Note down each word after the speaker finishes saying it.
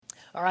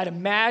All right,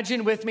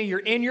 imagine with me, you're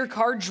in your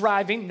car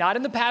driving, not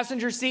in the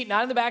passenger seat,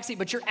 not in the back seat,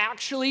 but you're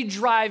actually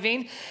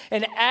driving.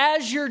 And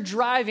as you're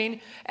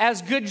driving,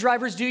 as good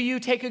drivers do, you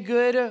take a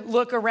good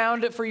look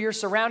around for your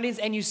surroundings,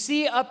 and you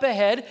see up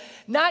ahead,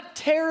 not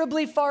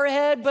terribly far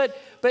ahead, but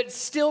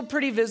still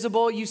pretty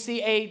visible, you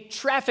see a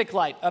traffic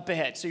light up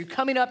ahead. So you're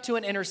coming up to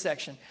an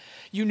intersection.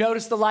 You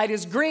notice the light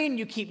is green,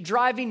 you keep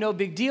driving, no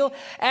big deal.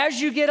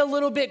 As you get a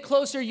little bit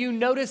closer, you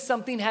notice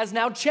something has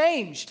now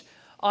changed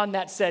on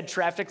that said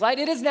traffic light.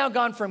 It has now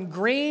gone from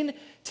green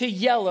to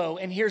yellow,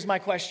 and here's my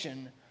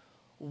question.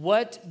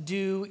 What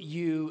do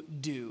you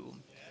do?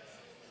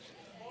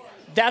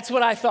 That's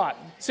what I thought.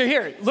 So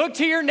here, look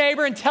to your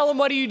neighbor and tell him,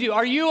 what do you do?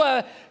 Are you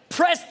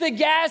press the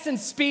gas and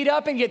speed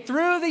up and get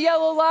through the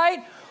yellow light?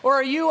 Or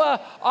are you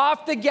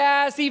off the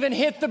gas, even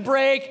hit the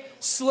brake,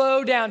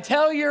 slow down?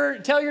 Tell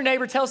your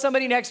neighbor, tell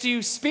somebody next to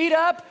you, speed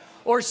up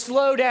or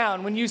slow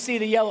down when you see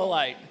the yellow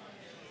light.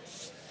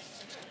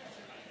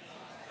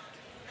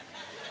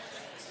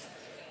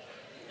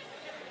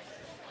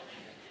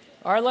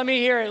 All right, let me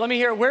hear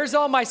it. Where's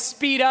all my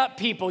speed up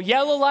people?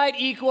 Yellow light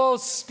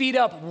equals speed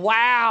up.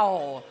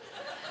 Wow.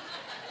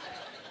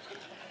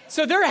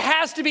 So there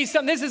has to be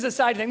something, this is a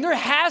side thing, there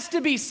has to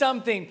be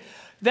something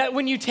that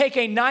when you take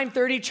a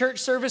 9:30 church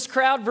service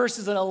crowd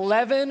versus an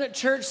 11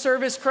 church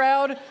service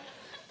crowd,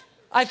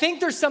 I think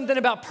there's something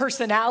about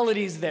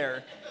personalities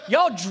there.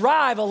 Y'all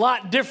drive a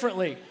lot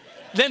differently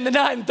than the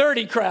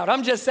 9:30 crowd.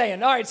 I'm just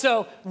saying. All right,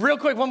 so real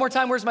quick, one more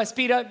time, where's my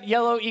speed up?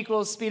 Yellow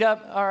equals speed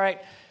up. All right.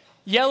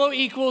 Yellow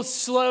equals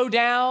slow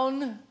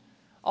down.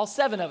 All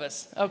 7 of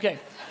us. Okay.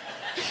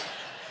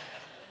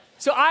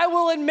 So I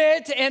will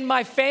admit, and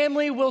my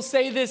family will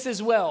say this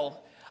as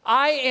well,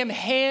 I am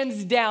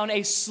hands down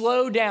a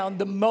slow down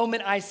the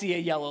moment I see a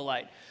yellow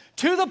light.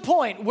 To the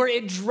point where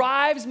it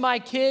drives my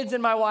kids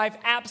and my wife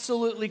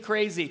absolutely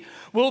crazy.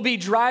 We'll be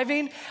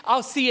driving,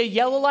 I'll see a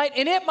yellow light,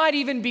 and it might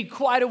even be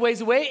quite a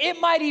ways away.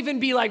 It might even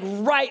be like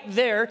right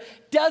there.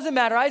 Doesn't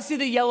matter. I see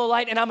the yellow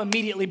light and I'm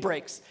immediately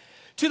brakes.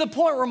 To the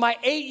point where my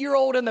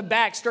 8-year-old in the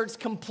back starts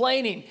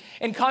complaining.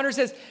 And Connor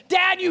says,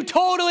 Dad, you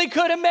totally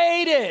could have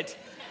made it.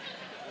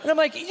 And I'm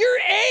like, you're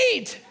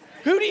 8.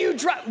 Who do you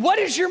drive? What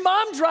does your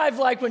mom drive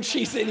like when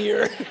she's in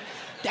here?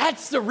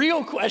 That's the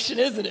real question,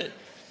 isn't it?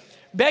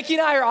 Becky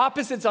and I are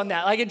opposites on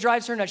that. Like, it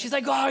drives her nuts. She's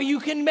like, oh, you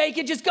can make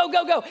it. Just go,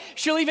 go, go.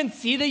 She'll even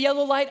see the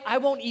yellow light. I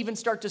won't even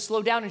start to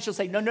slow down. And she'll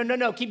say,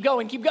 no, keep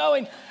going, keep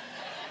going.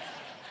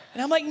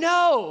 And I'm like,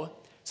 no.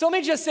 So let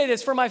me just say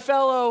this for my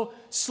fellow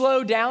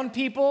slow down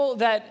people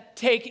that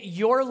take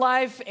your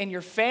life and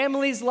your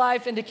family's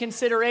life into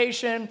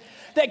consideration,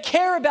 that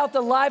care about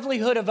the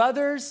livelihood of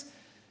others,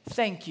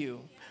 thank you.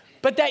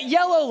 But that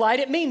yellow light,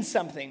 it means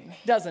something,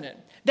 doesn't it?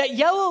 That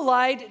yellow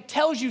light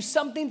tells you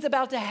something's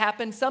about to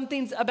happen,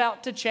 something's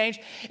about to change.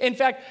 In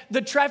fact,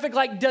 the traffic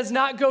light does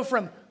not go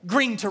from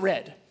green to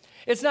red.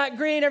 It's not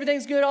green,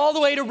 everything's good, all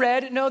the way to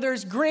red. No,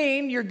 there's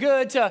green, you're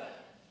good, to,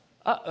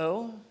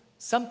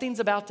 something's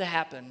about to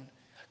happen.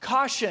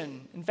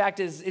 Caution, in fact,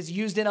 is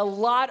used in a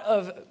lot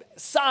of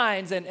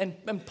signs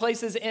and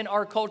places in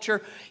our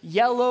culture.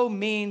 Yellow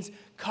means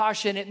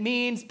caution. It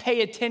means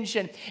pay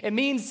attention. It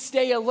means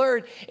stay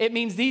alert. It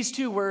means these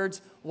 2 words,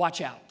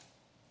 watch out.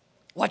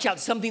 Watch out,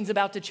 something's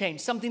about to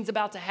change. Something's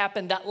about to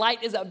happen. That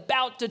light is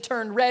about to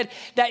turn red.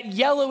 That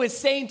yellow is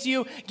saying to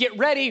you, get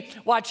ready,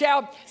 watch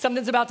out.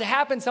 Something's about to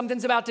happen.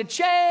 Something's about to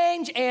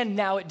change. And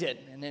now it did.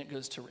 And then it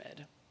goes to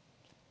red.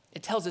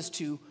 It tells us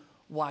to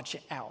watch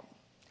out.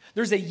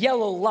 There's a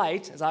yellow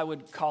light, as I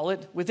would call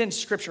it, within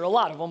Scripture, a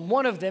lot of them.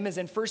 One of them is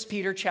in 1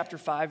 Peter chapter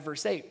 5,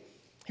 verse 8.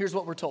 Here's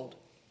what we're told.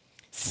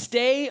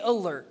 Stay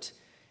alert.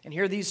 And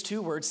hear these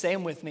 2 words, say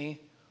them with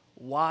me,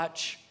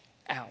 watch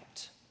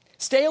out.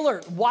 Stay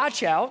alert,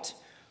 watch out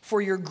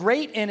for your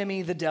great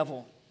enemy, the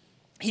devil.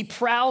 He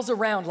prowls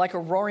around like a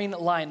roaring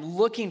lion,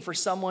 looking for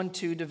someone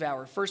to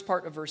devour. First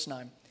part of verse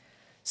 9.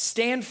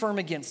 Stand firm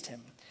against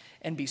him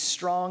and be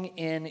strong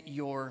in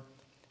your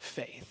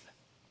faith.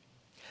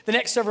 The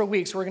next several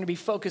weeks, we're going to be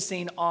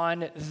focusing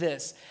on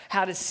this,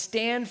 how to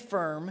stand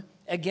firm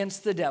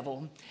against the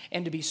devil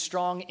and to be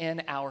strong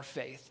in our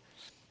faith.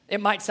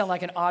 It might sound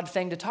like an odd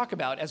thing to talk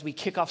about as we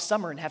kick off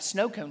summer and have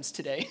snow cones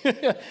today.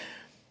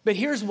 But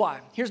here's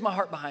why. Here's my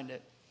heart behind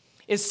it.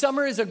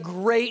 Summer is a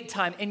great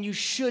time, and you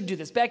should do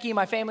this. Becky and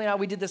my family and I,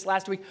 we did this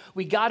last week.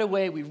 We got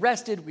away, we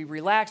rested, we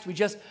relaxed, we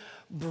just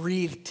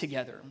breathed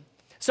together.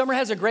 Summer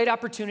has a great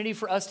opportunity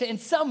for us to, in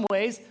some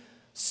ways,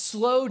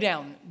 slow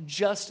down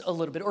just a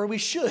little bit, or we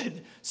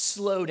should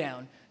slow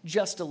down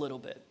just a little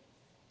bit.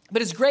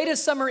 But as great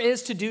as summer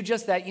is to do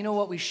just that, you know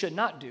what we should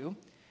not do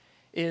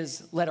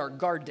is let our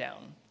guard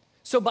down.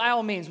 So by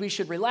all means, we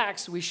should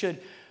relax, we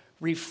should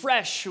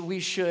refresh, we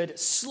should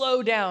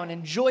slow down,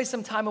 enjoy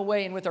some time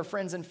away and with our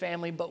friends and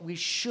family, but we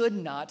should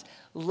not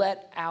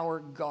let our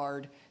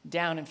guard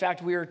down. In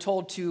fact, we are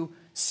told to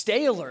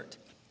stay alert,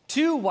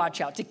 to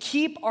watch out, to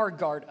keep our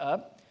guard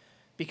up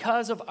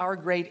because of our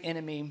great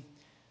enemy,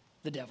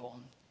 the devil.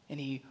 And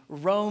he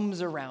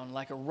roams around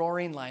like a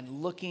roaring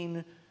lion,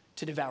 looking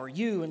to devour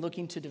you and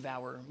looking to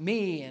devour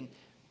me. And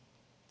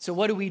So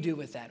what do we do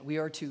with that? We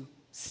are to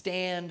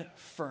stand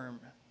firm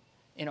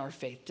in our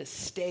faith, to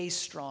stay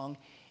strong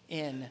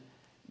in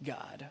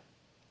God.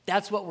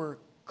 That's what we're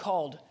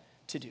called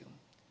to do,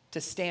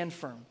 to stand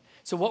firm.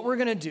 So what we're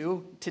going to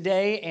do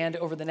today and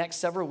over the next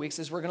several weeks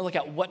is we're going to look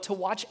at what to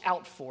watch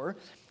out for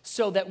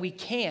so that we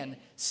can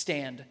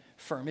stand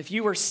firm. If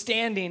you were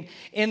standing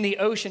in the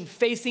ocean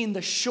facing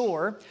the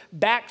shore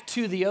back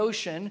to the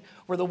ocean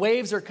where the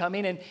waves are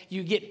coming and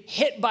you get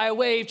hit by a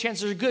wave,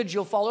 chances are good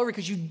you'll fall over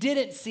because you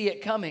didn't see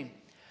it coming.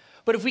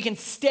 But if we can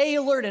stay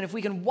alert and if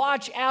we can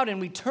watch out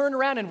and we turn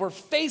around and we're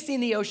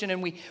facing the ocean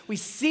and we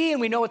see and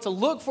we know what to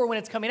look for when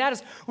it's coming at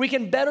us, we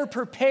can better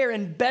prepare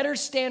and better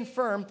stand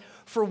firm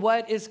for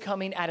what is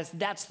coming at us.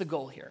 That's the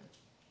goal here.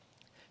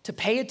 To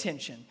pay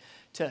attention,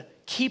 to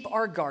keep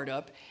our guard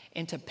up,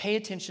 and to pay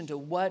attention to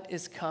what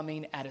is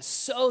coming at us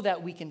so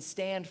that we can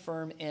stand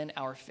firm in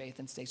our faith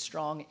and stay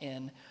strong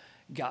in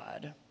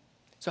God.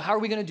 So how are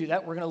we going to do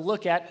that? We're going to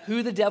look at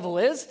who the devil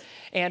is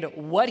and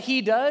what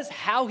he does,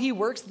 how he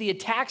works, the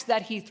attacks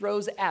that he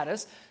throws at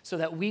us so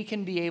that we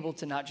can be able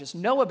to not just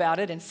know about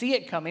it and see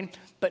it coming,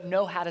 but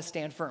know how to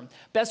stand firm.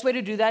 Best way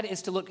to do that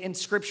is to look in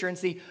Scripture and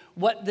see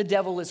what the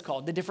devil is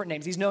called, the different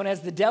names. He's known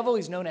as the devil.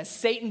 He's known as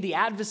Satan, the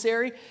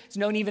adversary. He's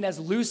known even as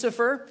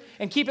Lucifer.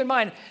 And keep in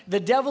mind, the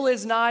devil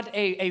is not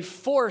a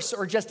force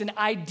or just an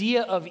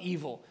idea of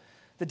evil.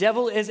 The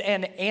devil is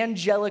an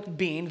angelic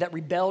being that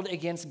rebelled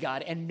against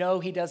God. And no,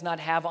 he does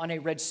not have on a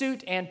red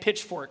suit and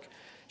pitchfork.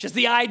 Just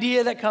the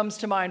idea that comes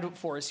to mind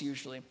for us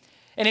usually.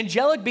 An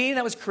angelic being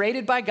that was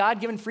created by God,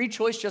 given free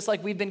choice, just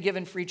like we've been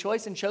given free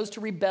choice, and chose to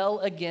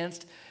rebel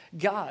against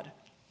God.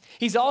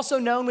 He's also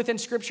known within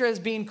Scripture as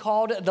being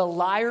called the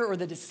liar or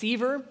the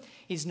deceiver.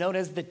 He's known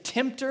as the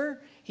tempter.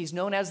 He's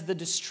known as the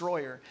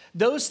destroyer.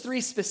 Those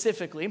three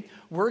specifically,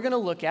 we're going to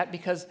look at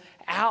because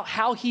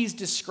how he's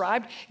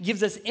described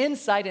gives us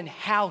insight in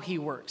how he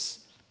works.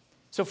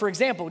 So for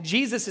example,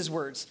 Jesus'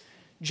 words,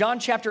 John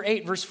chapter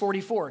 8, verse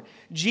 44.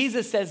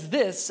 Jesus says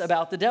this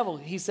about the devil.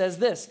 He says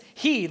this,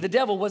 he, the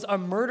devil, was a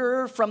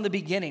murderer from the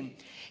beginning.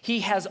 He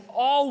has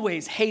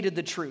always hated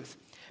the truth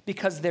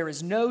because there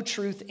is no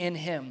truth in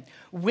him.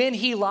 When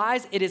he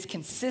lies, it is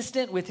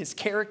consistent with his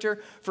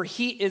character, for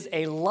he is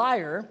a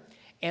liar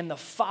and the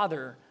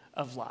father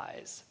of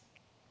lies.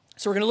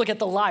 So we're going to look at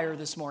the liar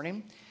this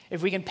morning.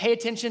 If we can pay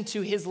attention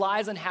to his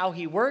lies and how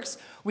he works,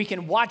 we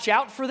can watch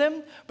out for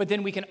them, but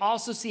then we can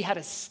also see how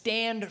to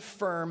stand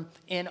firm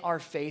in our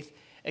faith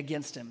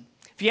against him.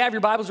 If you have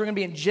your Bibles, we're going to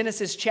be in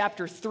Genesis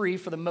chapter 3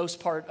 for the most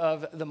part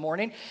of the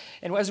morning.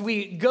 And as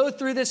we go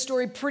through this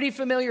story, pretty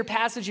familiar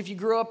passage if you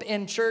grew up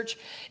in church.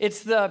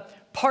 It's the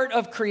part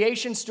of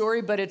creation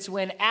story, but it's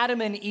when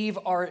Adam and Eve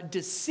are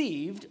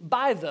deceived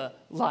by the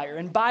liar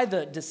and by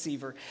the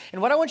deceiver.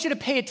 And what I want you to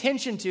pay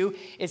attention to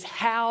is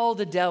how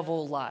the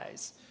devil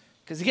lies.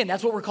 Because again,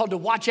 that's what we're called to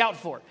watch out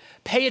for.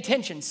 Pay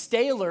attention,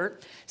 stay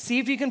alert, see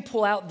if you can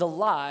pull out the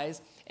lies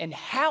and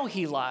how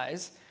he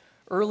lies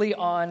early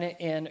on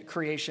in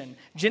creation.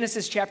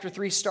 Genesis chapter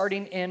 3,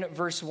 starting in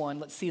verse 1.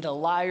 Let's see the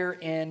liar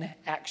in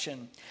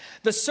action.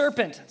 The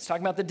serpent, it's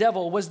talking about the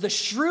devil, was the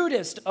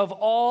shrewdest of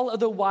all of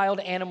the wild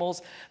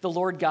animals the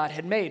Lord God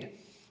had made.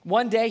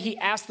 One day he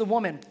asked the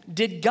woman,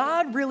 "Did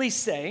God really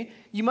say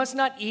you must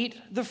not eat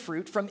the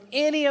fruit from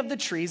any of the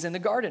trees in the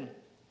garden?"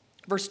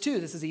 Verse 2,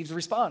 this is Eve's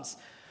response.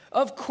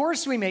 "Of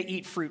course we may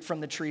eat fruit from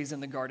the trees in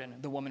the garden,"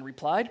 the woman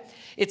replied.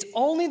 "It's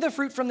only the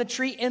fruit from the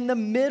tree in the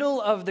middle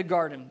of the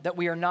garden that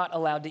we are not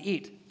allowed to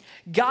eat.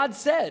 God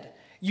said,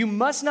 you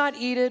must not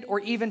eat it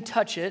or even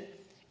touch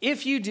it.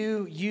 If you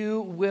do,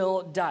 you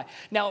will die."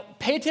 Now,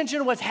 pay attention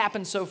to what's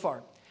happened so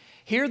far.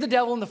 Here the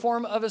devil in the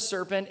form of a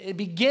serpent, it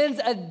begins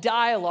a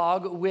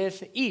dialogue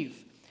with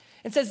Eve.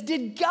 It says,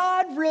 did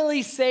God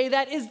really say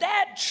that? Is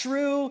that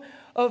true?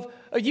 Of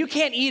you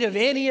can't eat of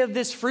any of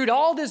this fruit,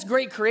 all this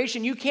great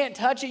creation, you can't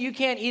touch it, you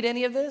can't eat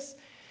any of this?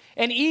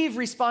 And Eve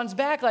responds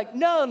back like,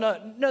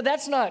 no,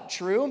 that's not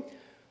true.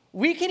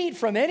 We can eat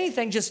from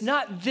anything, just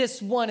not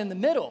this one in the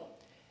middle.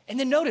 And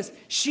then notice,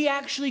 she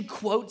actually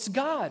quotes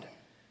God.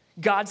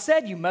 God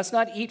said, you must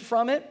not eat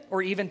from it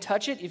or even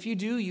touch it. If you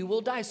do, you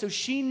will die. So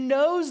she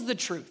knows the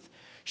truth.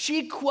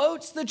 She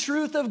quotes the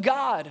truth of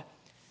God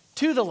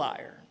to the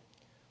liar.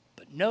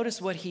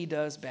 Notice what he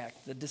does back.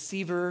 The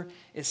deceiver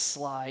is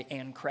sly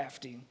and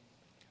crafty.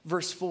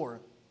 Verse 4,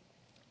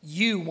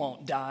 "You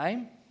won't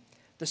die,"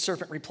 the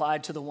serpent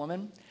replied to the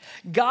woman.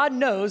 "God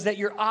knows that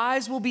your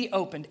eyes will be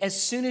opened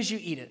as soon as you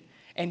eat it,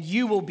 and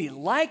you will be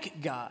like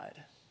God,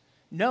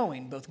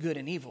 knowing both good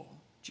and evil."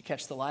 Did you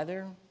catch the lie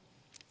there?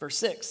 Verse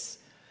 6,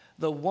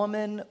 "The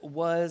woman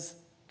was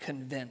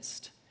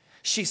convinced.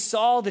 She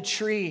saw the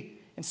tree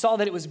and saw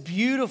that it was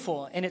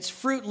beautiful, and its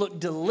fruit looked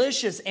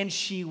delicious, and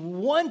she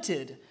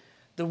wanted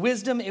the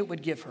wisdom it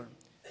would give her.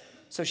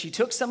 So she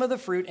took some of the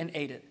fruit and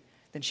ate it.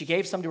 Then she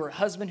gave some to her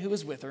husband who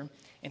was with her,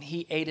 and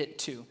he ate it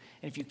too."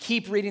 And if you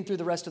keep reading through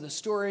the rest of the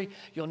story,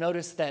 you'll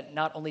notice that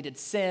not only did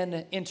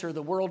sin enter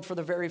the world for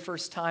the very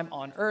first time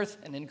on earth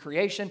and in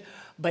creation,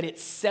 but it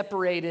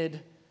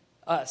separated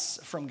us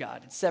from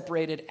God. It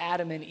separated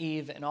Adam and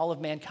Eve and all of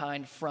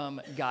mankind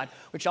from God,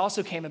 which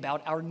also came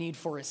about our need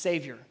for a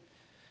Savior.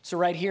 So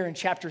right here in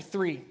chapter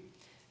 3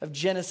 of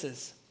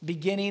Genesis,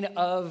 beginning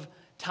of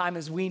time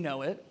as we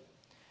know it,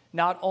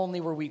 not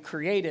only were we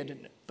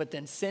created, but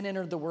then sin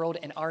entered the world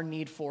and our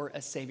need for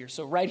a Savior.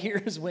 So right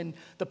here is when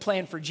the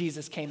plan for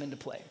Jesus came into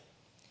play.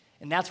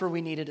 And that's where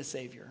we needed a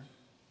Savior.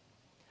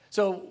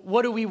 So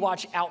what do we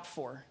watch out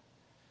for?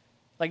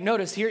 Like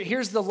notice,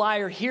 here's the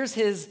liar, here's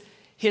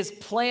his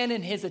plan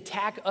and his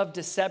attack of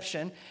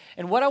deception.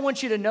 And what I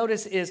want you to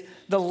notice is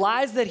the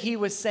lies that he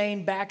was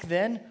saying back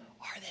then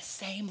are the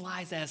same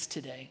lies as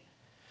today.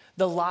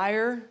 The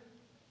liar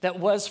that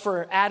was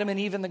for Adam and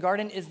Eve in the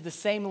garden is the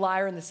same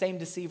liar and the same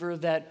deceiver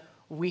that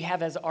we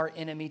have as our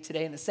enemy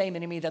today, and the same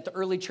enemy that the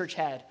early church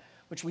had,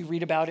 which we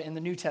read about in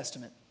the New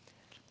Testament.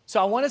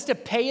 So I want us to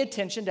pay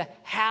attention to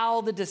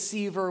how the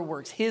deceiver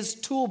works, his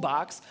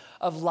toolbox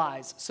of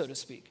lies, so to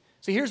speak.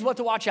 So here's what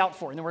to watch out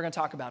for, and then we're going to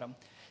talk about them.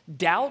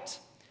 Doubt,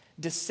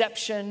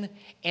 deception,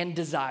 and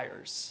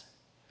desires.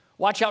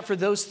 Watch out for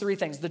those three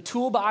things. The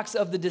toolbox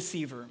of the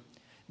deceiver.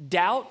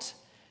 Doubt,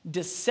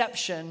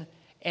 deception,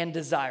 and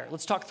desire.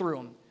 Let's talk through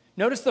them.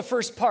 Notice the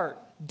first part,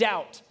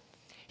 doubt.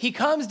 He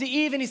comes to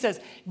Eve and he says,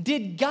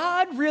 did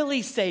God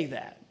really say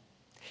that?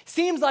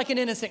 Seems like an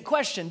innocent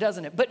question,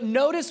 doesn't it? But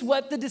notice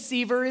what the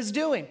deceiver is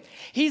doing.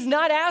 He's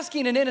not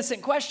asking an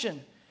innocent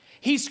question.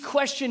 He's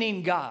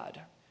questioning God.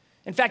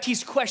 In fact,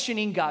 he's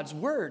questioning God's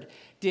word.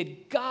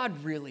 Did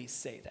God really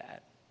say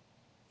that?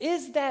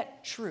 Is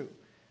that true?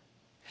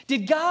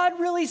 Did God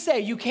really say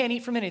you can't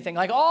eat from anything?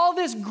 Like all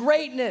this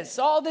greatness,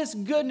 all this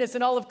goodness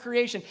in all of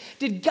creation.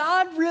 Did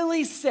God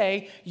really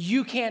say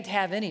you can't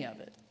have any of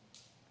it?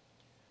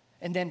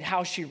 And then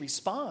how she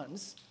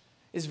responds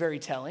is very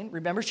telling.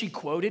 Remember, she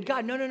quoted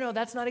God. No,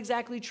 that's not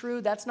exactly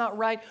true. That's not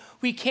right.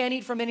 We can't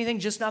eat from anything,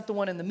 just not the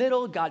one in the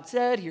middle. God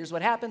said, here's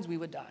what happens, we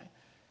would die.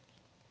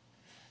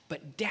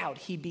 But doubt,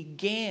 he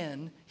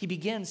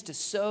begins to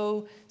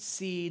sow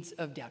seeds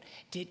of doubt.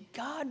 Did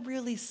God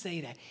really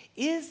say that?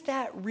 Is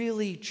that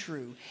really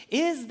true?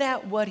 Is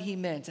that what he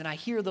meant? And I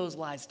hear those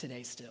lies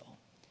today still.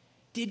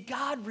 Did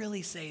God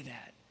really say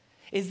that?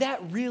 Is that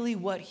really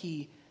what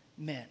he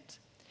meant?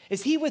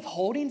 Is he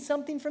withholding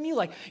something from you?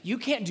 Like, you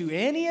can't do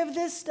any of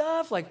this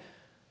stuff? Like,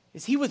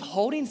 is he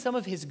withholding some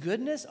of his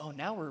goodness? Oh,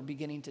 now we're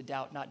beginning to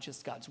doubt not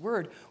just God's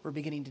word, we're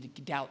beginning to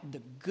doubt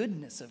the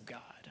goodness of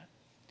God.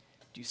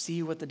 Do you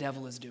see what the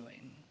devil is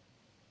doing?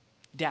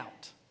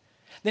 Doubt.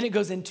 Then it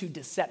goes into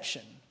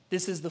deception.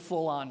 This is the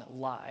full-on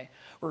lie.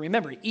 Where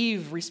remember,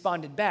 Eve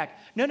responded back,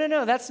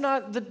 no, that's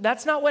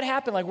not what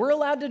happened. Like, we're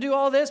allowed to do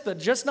all this, but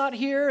just not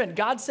here, and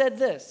God said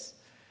this.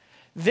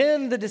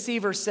 Then the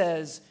deceiver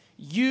says,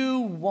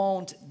 you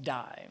won't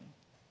die.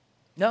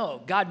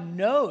 No, God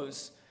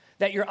knows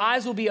that your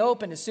eyes will be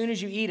opened as soon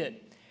as you eat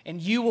it,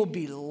 and you will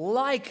be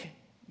like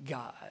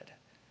God.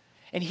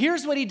 And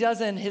here's what he does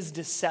in his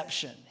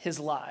deception, his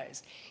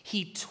lies.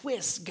 He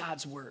twists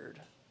God's word.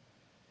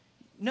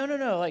 No,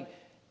 like,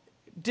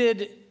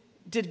 did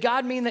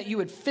God mean that you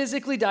would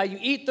physically die? You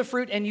eat the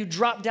fruit and you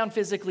drop down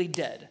physically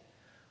dead.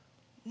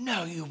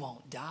 No, you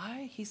won't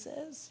die, he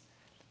says.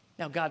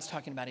 Now, God's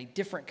talking about a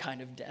different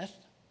kind of death.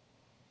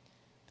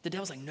 But the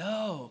devil's like,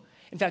 no.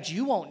 In fact,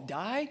 you won't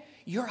die.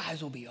 Your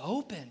eyes will be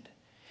opened.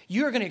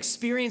 You're going to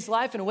experience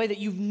life in a way that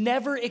you've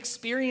never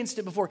experienced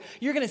it before.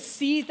 You're going to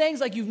see things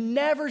like you've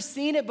never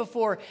seen it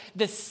before.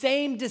 The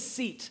same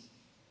deceit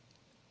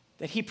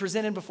that he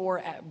presented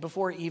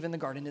before Eve in the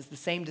garden is the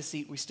same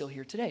deceit we still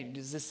hear today.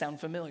 Does this sound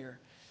familiar?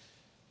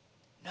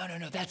 No,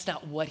 that's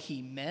not what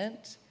he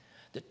meant.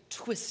 The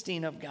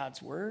twisting of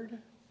God's word.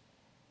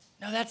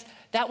 No,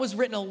 that was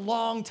written a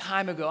long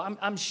time ago.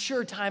 I'm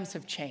sure times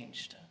have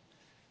changed.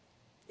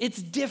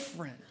 It's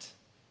different.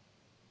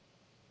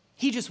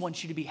 He just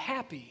wants you to be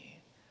happy.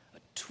 A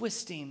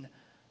twisting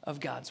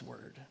of God's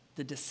word,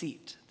 the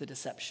deceit, the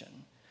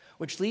deception,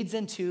 which leads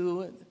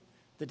into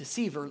the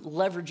deceiver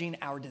leveraging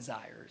our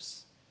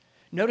desires.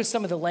 Notice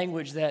some of the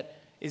language that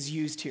is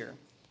used here.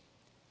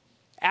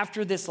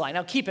 After this lie,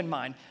 now keep in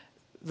mind,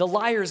 the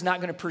liar is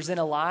not going to present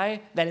a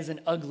lie that is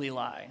an ugly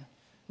lie.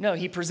 No,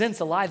 he presents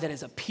a lie that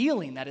is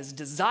appealing, that is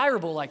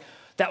desirable, like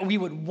that we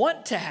would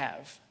want to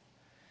have.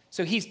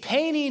 So he's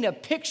painting a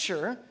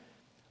picture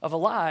of a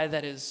lie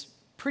that is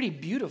pretty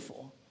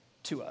beautiful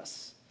to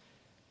us,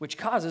 which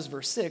causes,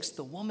 verse 6,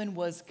 the woman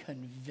was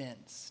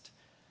convinced.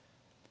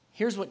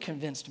 Here's what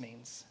convinced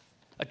means.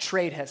 A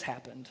trade has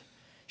happened.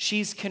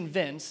 She's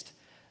convinced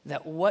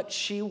that what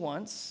she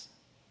wants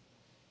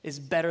is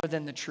better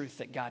than the truth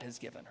that God has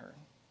given her.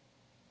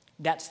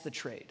 That's the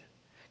trade.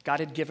 God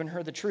had given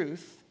her the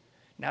truth.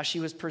 Now she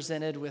was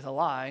presented with a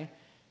lie,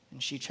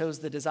 and she chose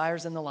the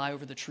desires and the lie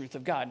over the truth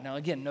of God. Now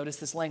again, notice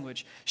this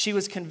language. She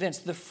was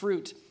convinced. The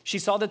fruit, she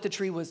saw that the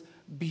tree was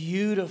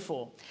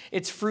beautiful.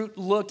 Its fruit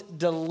looked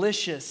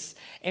delicious,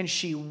 and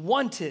she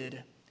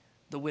wanted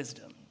the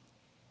wisdom.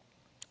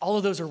 All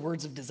of those are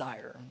words of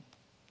desire.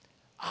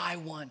 I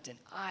want, and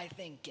I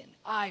think, and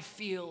I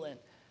feel, and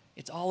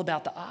it's all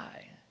about the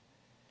I.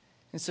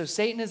 And so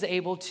Satan is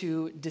able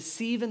to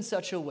deceive in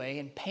such a way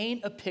and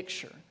paint a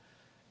picture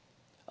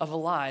of a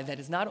lie that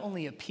is not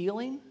only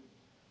appealing,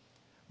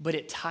 but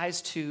it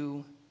ties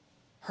to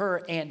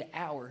her and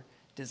our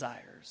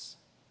desires.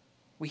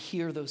 We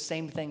hear those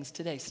same things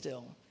today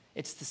still.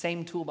 It's the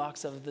same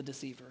toolbox of the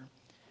deceiver.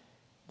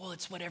 Well,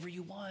 it's whatever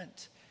you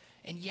want.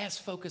 And yes,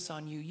 focus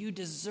on you. You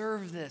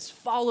deserve this.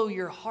 Follow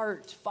your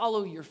heart.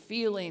 Follow your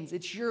feelings.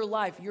 It's your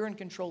life. You're in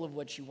control of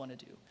what you want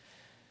to do.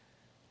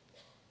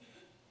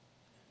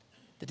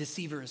 The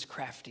deceiver is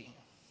crafty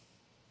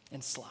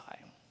and sly.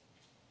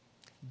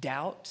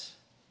 Doubt.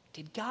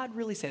 Did God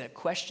really say that?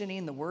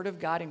 Questioning the word of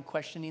God and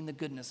questioning the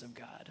goodness of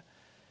God.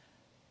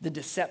 The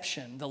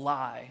deception, the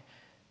lie.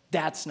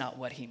 That's not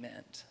what he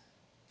meant.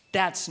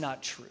 That's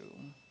not true.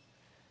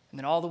 And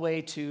then all the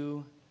way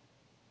to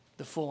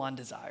the full-on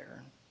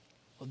desire.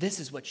 Well, this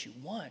is what you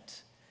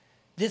want.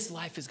 This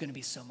life is going to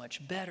be so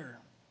much better.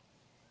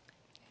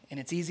 And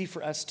it's easy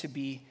for us to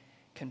be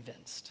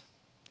convinced.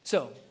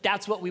 So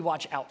that's what we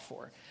watch out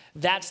for.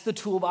 That's the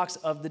toolbox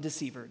of the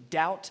deceiver.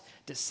 Doubt,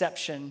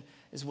 deception,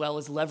 as well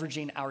as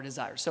leveraging our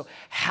desires. So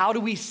how do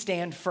we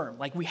stand firm?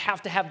 Like, we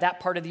have to have that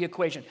part of the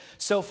equation.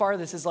 So far,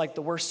 this is like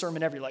the worst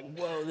sermon ever. You're like,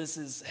 whoa, this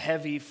is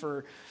heavy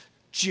for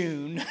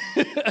June.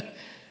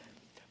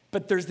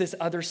 But there's this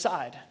other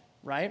side,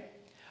 right?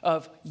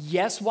 Of,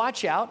 yes,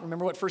 watch out.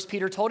 Remember what 1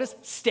 Peter told us?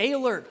 Stay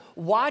alert.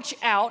 Watch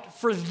out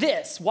for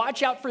this.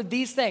 Watch out for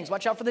these things.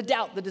 Watch out for the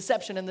doubt, the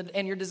deception,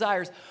 and your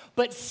desires.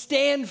 But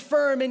stand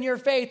firm in your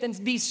faith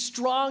and be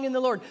strong in the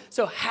Lord.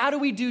 So how do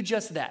we do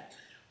just that?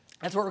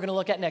 That's what we're going to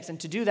look at next. And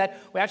to do that,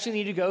 we actually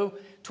need to go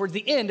towards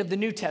the end of the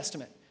New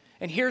Testament.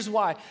 And here's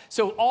why.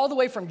 So all the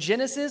way from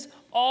Genesis,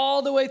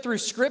 all the way through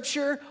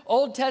Scripture,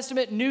 Old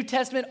Testament, New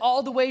Testament,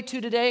 all the way to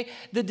today,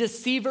 the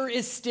deceiver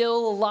is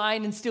still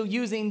aligned and still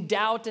using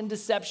doubt and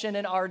deception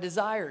and our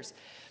desires.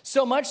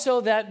 So much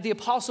so that the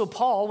Apostle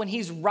Paul, when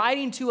he's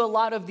writing to a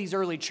lot of these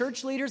early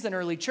church leaders and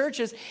early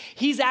churches,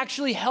 he's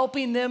actually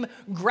helping them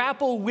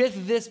grapple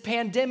with this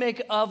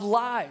pandemic of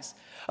lies,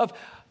 of,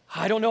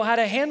 I don't know how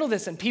to handle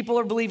this, and people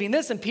are believing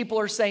this, and people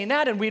are saying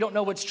that, and we don't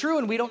know what's true,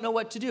 and we don't know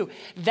what to do.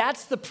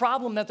 That's the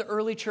problem that the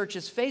early church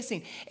is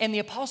facing. And the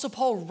Apostle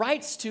Paul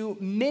writes to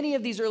many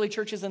of these early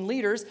churches and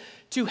leaders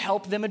to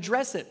help them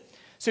address it.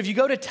 So if you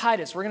go to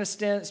Titus, we're going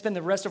to spend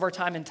the rest of our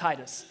time in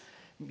Titus.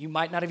 You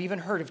might not have even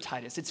heard of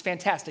Titus. It's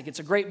fantastic. It's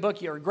a great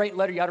book, or a great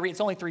letter you ought to read.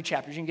 It's only 3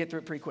 chapters. You can get through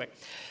it pretty quick.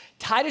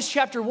 Titus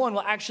chapter 1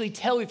 will actually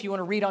tell you, if you want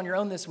to read on your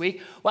own this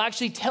week, will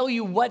actually tell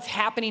you what's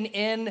happening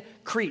in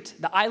Crete,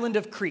 the island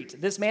of Crete.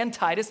 This man,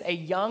 Titus,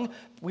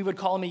 we would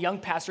call him a young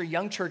pastor,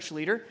 young church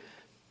leader.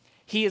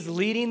 He is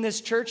leading this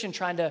church and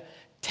trying to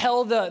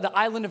tell the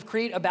island of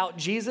Crete about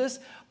Jesus,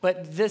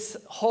 but this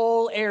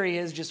whole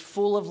area is just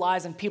full of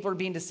lies and people are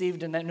being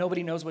deceived and that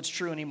nobody knows what's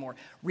true anymore.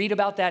 Read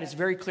about that. It's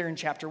very clear in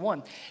chapter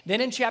 1.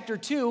 Then in chapter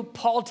 2,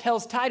 Paul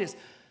tells Titus,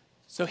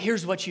 so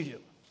here's what you do.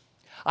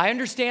 I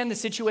understand the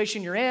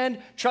situation you're in.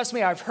 Trust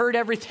me, I've heard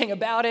everything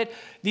about it.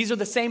 These are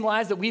the same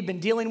lies that we've been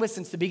dealing with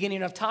since the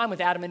beginning of time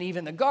with Adam and Eve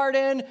in the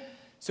garden.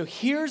 So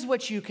here's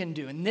what you can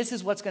do. And this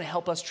is what's going to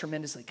help us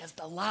tremendously because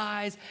the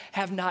lies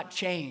have not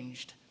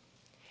changed.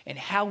 And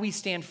how we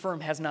stand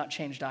firm has not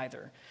changed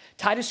either.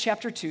 Titus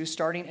chapter 2,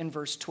 starting in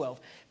verse 12.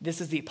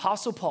 This is the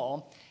Apostle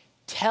Paul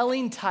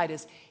telling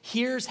Titus,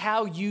 here's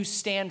how you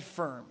stand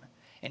firm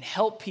and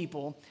help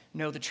people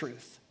know the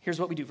truth. Here's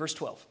what we do, verse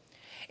 12.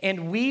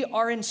 And we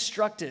are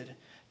instructed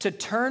to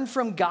turn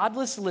from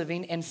godless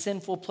living and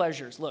sinful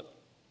pleasures. Look,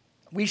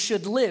 we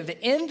should live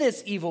in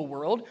this evil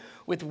world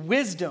with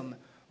wisdom,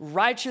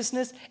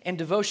 righteousness, and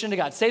devotion to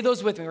God. Say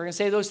those with me. We're going to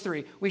say those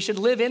 3. We should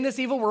live in this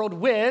evil world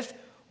with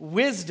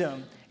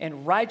wisdom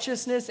and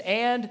righteousness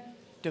and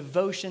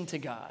devotion to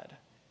God.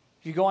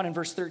 You go on in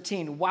verse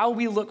 13. While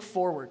we look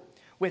forward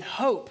with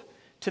hope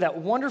to that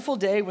wonderful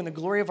day when the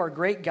glory of our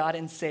great God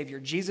and Savior,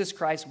 Jesus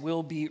Christ,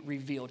 will be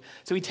revealed.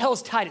 So he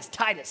tells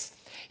Titus,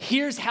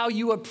 here's how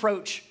you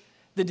approach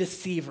the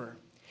deceiver.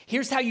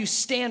 Here's how you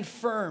stand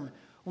firm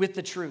with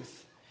the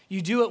truth.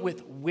 You do it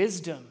with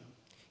wisdom.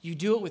 You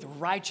do it with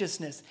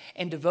righteousness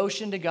and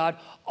devotion to God,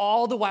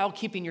 all the while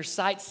keeping your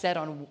sights set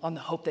on the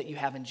hope that you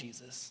have in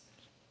Jesus.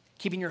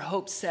 Keeping your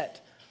hope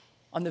set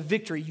on the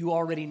victory you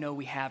already know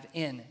we have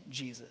in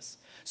Jesus.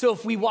 So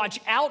if we watch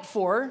out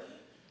for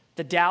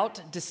the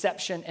doubt,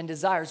 deception, and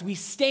desires, we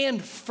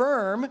stand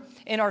firm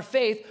in our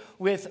faith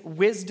with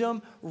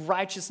wisdom,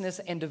 righteousness,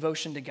 and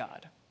devotion to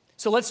God.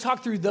 So let's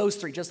talk through those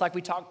 3, just like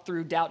we talked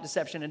through doubt,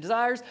 deception, and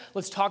desires.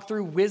 Let's talk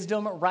through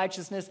wisdom,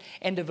 righteousness,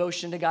 and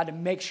devotion to God to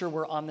make sure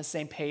we're on the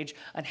same page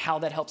on how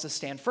that helps us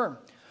stand firm.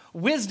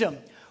 Wisdom,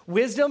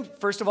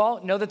 first of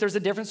all, know that there's a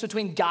difference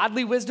between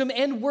godly wisdom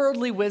and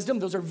worldly wisdom.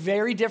 Those are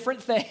very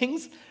different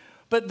things.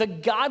 But the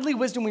godly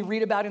wisdom we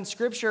read about in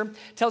Scripture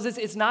tells us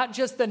it's not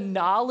just the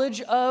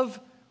knowledge of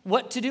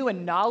what to do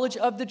and knowledge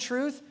of the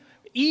truth.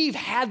 Eve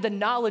had the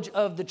knowledge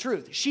of the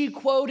truth. She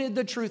quoted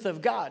the truth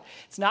of God.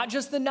 It's not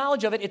just the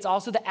knowledge of it, it's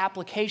also the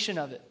application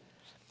of it.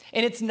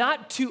 And it's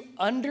not to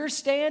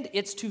understand,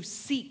 it's to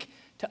seek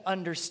to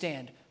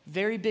understand.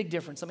 Very big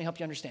difference. Let me help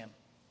you understand.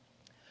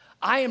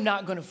 I am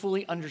not going to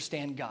fully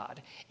understand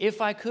God.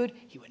 If I could,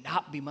 he would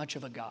not be much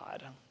of a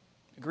God.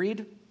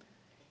 Agreed?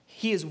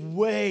 He is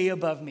way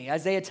above me.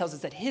 Isaiah tells us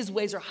that his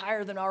ways are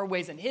higher than our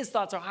ways and his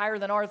thoughts are higher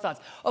than our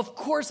thoughts. Of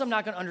course, I'm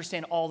not going to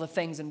understand all the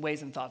things and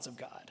ways and thoughts of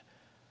God.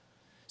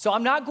 So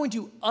I'm not going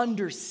to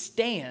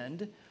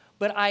understand,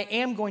 but I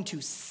am going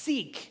to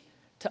seek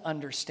to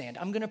understand.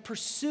 I'm going to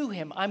pursue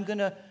him. I'm going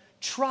to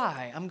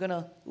try. I'm going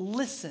to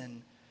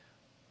listen.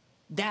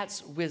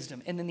 That's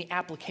wisdom. And then the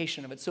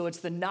application of it. So it's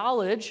the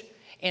knowledge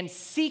and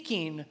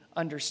seeking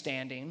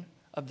understanding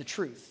of the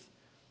truth,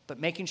 but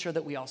making sure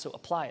that we also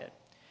apply it.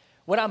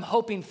 What I'm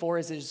hoping for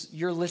is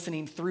you're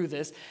listening through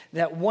this,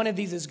 that one of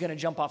these is going to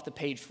jump off the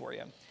page for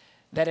you.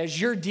 That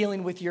as you're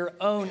dealing with your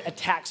own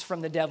attacks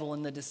from the devil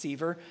and the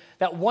deceiver,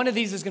 that one of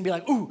these is going to be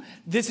like, ooh,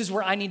 this is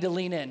where I need to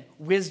lean in.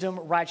 Wisdom,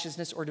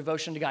 righteousness, or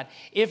devotion to God.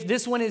 If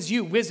this one is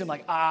you, wisdom,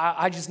 like,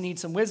 I just need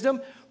some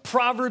wisdom,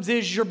 Proverbs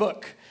is your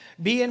book.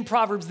 Be in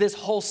Proverbs this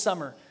whole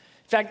summer.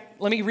 In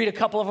fact, let me read a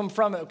couple of them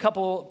from a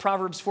couple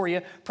Proverbs for you.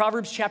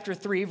 Proverbs chapter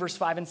 3, verse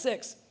 5 and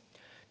 6.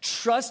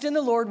 Trust in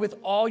the Lord with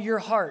all your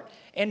heart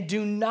and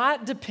do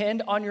not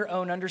depend on your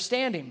own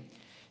understanding.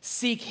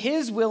 Seek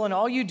his will in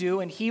all you do,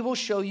 and he will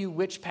show you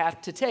which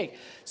path to take.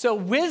 So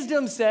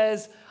wisdom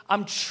says,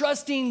 I'm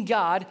trusting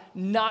God,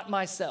 not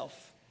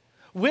myself.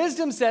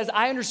 Wisdom says,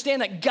 I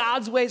understand that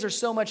God's ways are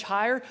so much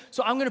higher,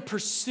 so I'm going to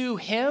pursue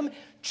him,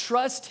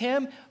 trust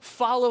him,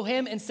 follow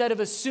him, instead of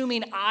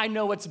assuming I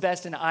know what's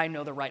best and I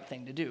know the right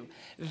thing to do.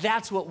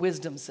 That's what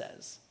wisdom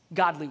says,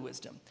 godly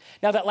wisdom.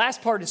 Now, that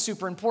last part is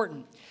super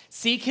important.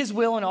 Seek his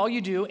will in all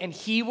you do, and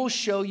he will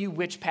show you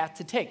which path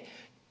to take.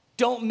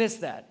 Don't miss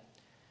that.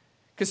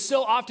 Because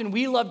so often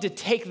we love to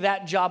take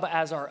that job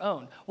as our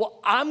own. Well,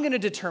 I'm going to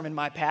determine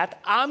my path.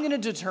 I'm going to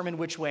determine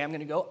which way I'm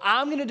going to go.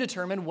 I'm going to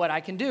determine what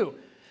I can do.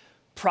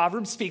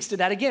 Proverbs speaks to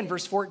that again.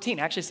 Verse 14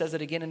 actually says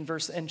it again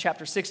in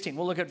chapter 16.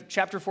 We'll look at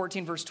chapter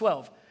 14, verse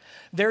 12.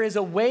 There is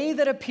a way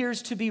that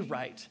appears to be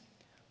right,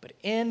 but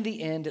in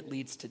the end it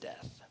leads to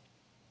death.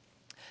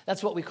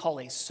 That's what we call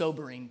a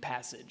sobering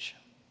passage.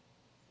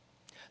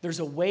 There's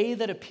a way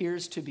that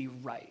appears to be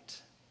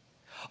right.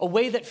 A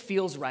way that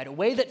feels right, a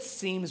way that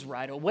seems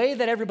right, a way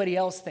that everybody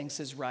else thinks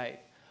is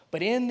right,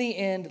 but in the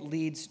end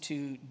leads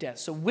to death.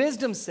 So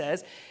wisdom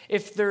says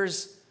if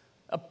there's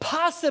a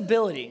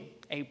possibility,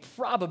 a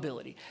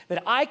probability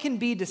that I can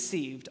be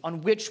deceived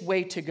on which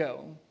way to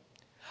go,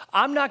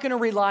 I'm not going to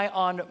rely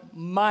on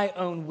my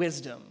own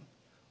wisdom,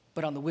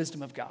 but on the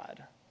wisdom of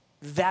God.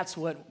 That's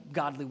what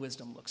godly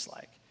wisdom looks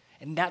like.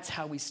 And that's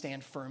how we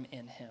stand firm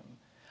in him.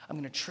 I'm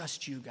going to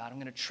trust you, God. I'm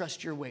going to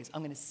trust your ways.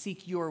 I'm going to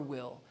seek your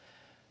will.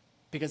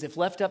 Because if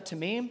left up to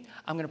me,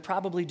 I'm going to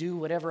probably do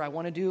whatever I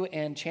want to do,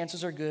 and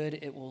chances are good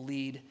it will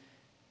lead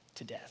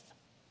to death.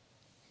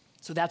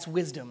 So that's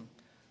wisdom.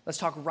 Let's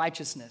talk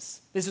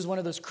righteousness. This is one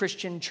of those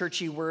Christian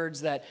churchy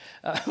words that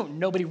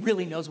nobody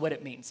really knows what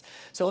it means.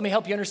 So let me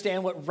help you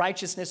understand what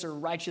righteousness or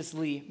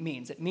righteously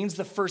means. It means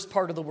the first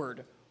part of the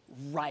word,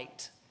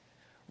 right.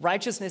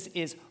 Righteousness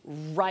is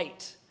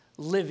right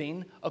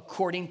living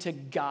according to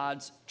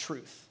God's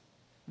truth.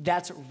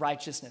 That's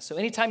righteousness. So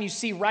anytime you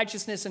see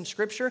righteousness in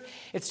Scripture,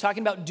 it's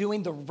talking about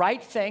doing the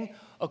right thing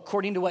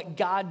according to what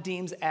God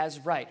deems as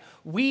right.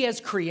 We as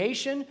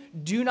creation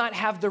do not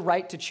have the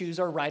right to choose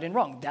our right and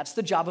wrong. That's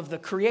the job of the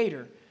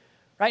Creator,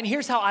 right? And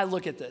here's how I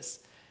look at this.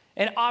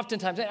 And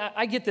oftentimes,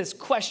 I get this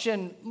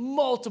question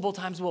multiple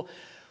times, well,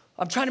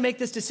 I'm trying to make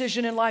this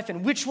decision in life,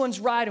 and which one's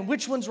right and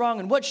which one's wrong,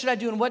 and what should I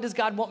do, and what does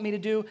God want me to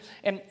do?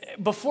 And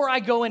before I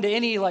go into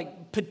any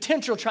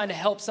potential trying to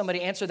help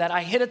somebody answer that,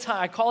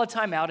 I call a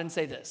timeout and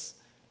say this.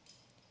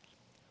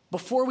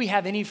 Before we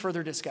have any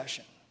further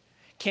discussion,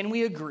 can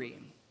we agree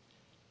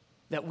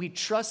that we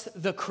trust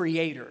the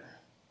Creator?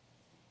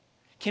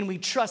 Can we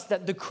trust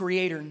that the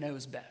Creator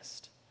knows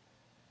best?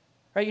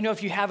 Right? You know,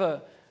 if you have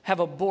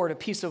a board, a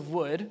piece of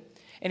wood,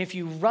 and if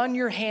you run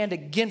your hand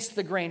against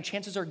the grain,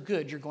 chances are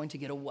good you're going to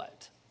get a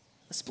what?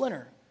 A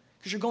splinter,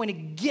 because you're going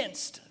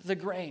against the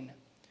grain.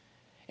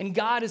 And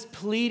God is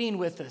pleading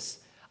with us.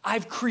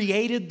 I've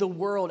created the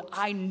world.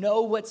 I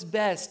know what's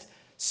best.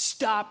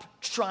 Stop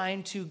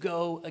trying to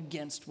go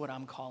against what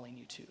I'm calling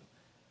you to.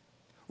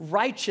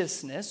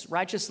 Righteousness,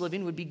 righteous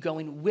living would be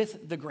going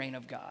with the grain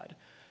of God,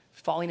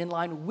 falling in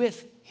line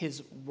with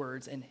his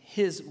words and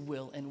his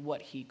will and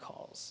what he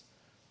calls.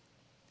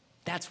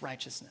 That's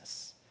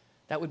righteousness.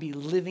 That would be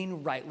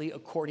living rightly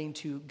according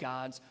to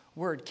God's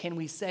word. Can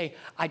we say,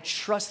 I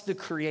trust the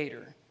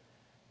Creator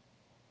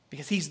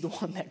because he's the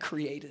one that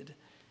created.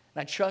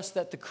 And I trust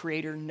that the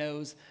Creator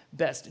knows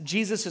best.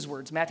 Jesus'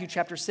 words, Matthew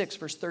chapter 6,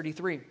 verse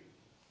 33.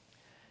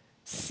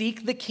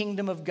 Seek the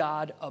kingdom of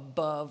God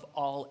above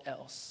all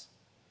else.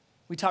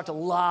 We talked a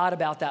lot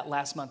about that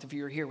last month if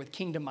you were here with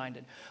Kingdom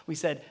Minded. We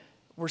said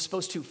we're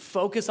supposed to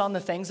focus on the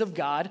things of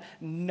God,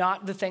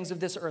 not the things of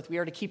this earth. We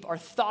are to keep our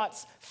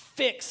thoughts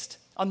fixed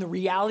on the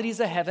realities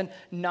of heaven,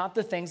 not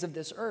the things of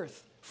this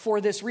earth. For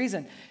this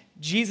reason,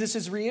 Jesus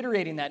is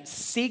reiterating that.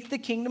 Seek the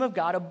kingdom of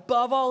God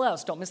above all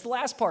else. Don't miss the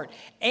last part.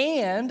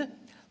 And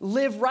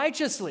live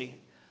righteously.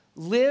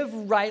 Live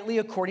rightly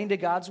according to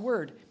God's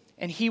word.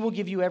 and he will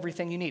give you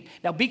everything you need.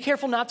 Now, be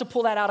careful not to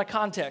pull that out of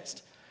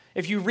context.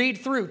 If you read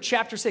through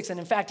chapter 6, and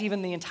in fact,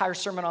 even the entire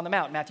Sermon on the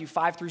Mount, Matthew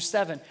 5 through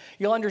 7,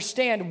 you'll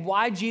understand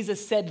why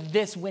Jesus said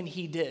this when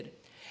he did.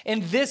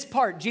 In this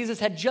part, Jesus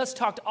had just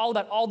talked all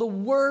about all the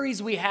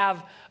worries we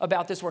have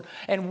about this world,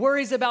 and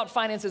worries about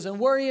finances, and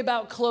worry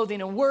about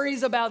clothing, and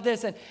worries about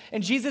this.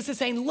 And Jesus is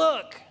saying,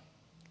 look,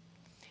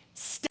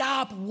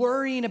 stop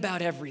worrying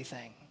about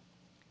everything.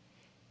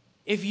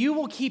 If you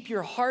will keep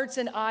your hearts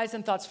and eyes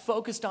and thoughts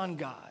focused on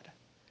God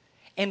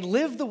and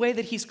live the way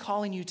that he's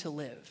calling you to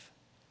live,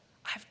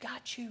 I've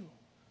got you.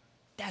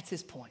 That's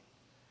his point.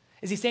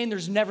 Is he saying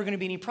there's never going to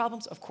be any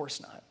problems? Of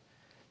course not.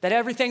 That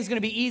everything's going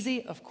to be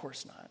easy? Of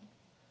course not.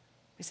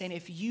 He's saying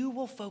if you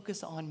will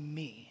focus on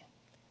me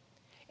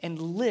and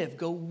live,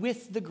 go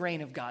with the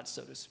grain of God,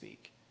 so to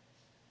speak,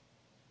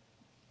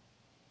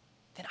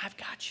 then I've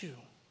got you.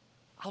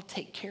 I'll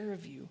take care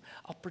of you.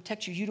 I'll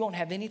protect you. You don't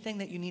have anything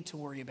that you need to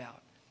worry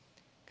about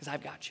because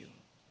I've got you.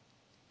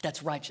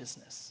 That's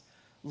righteousness.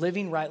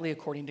 Living rightly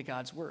according to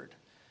God's word.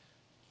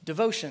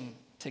 Devotion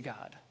to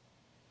God.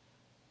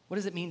 What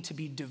does it mean to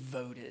be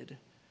devoted?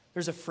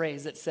 There's a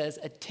phrase that says,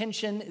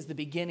 attention is the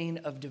beginning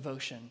of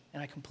devotion,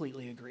 and I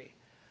completely agree.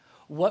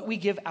 What we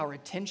give our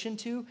attention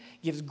to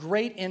gives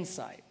great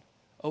insight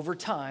over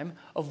time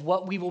of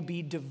what we will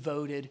be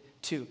devoted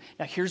to.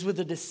 Now, here's where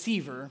the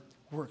deceiver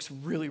works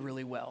really,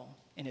 really well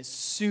and is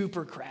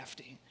super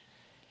crafty.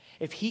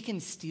 If he can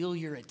steal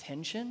your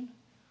attention,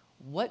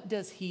 what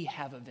does he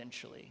have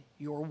eventually?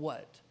 Your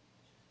what?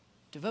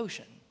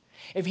 Devotion.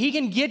 If he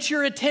can get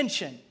your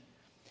attention,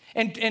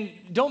 and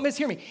don't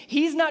mishear me,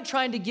 he's not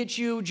trying to get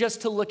you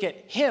just to look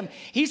at him.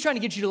 He's trying to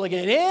get you to look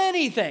at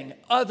anything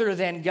other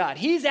than God.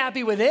 He's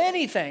happy with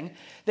anything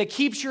that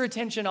keeps your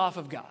attention off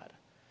of God.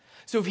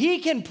 So if he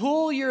can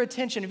pull your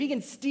attention, if he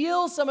can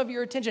steal some of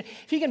your attention,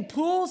 if he can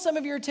pull some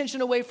of your attention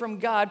away from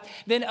God,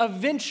 then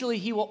eventually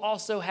he will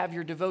also have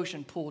your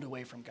devotion pulled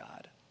away from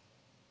God.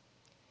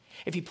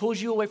 If he pulls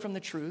you away from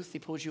the truth, he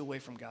pulls you away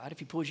from God. If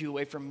he pulls you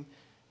away from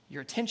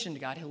your attention to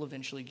God, he'll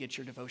eventually get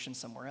your devotion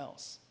somewhere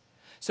else.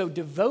 So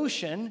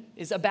devotion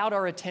is about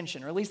our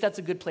attention, or at least that's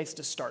a good place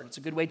to start. It's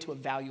a good way to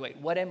evaluate.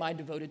 What am I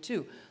devoted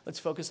to? Let's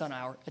focus on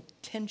our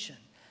attention.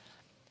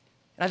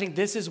 And I think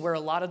this is where a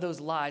lot of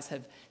those lies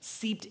have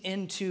seeped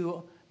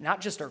into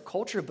not just our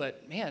culture,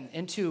 but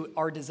into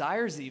our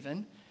desires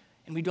even.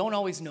 And we don't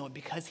always know it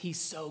because he's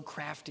so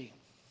crafty.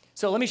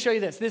 So let me show you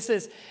this. This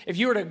is, if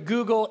you were to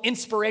Google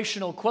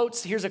inspirational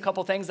quotes, here's a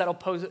couple things that'll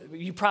pose.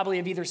 You probably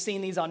have either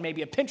seen these on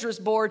maybe a Pinterest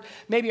board,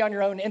 maybe on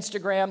your own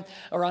Instagram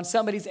or on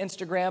somebody's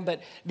Instagram,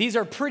 but these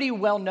are pretty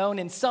well known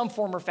in some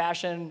form or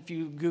fashion. If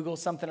you Google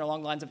something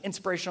along the lines of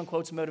inspirational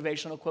quotes,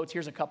 motivational quotes,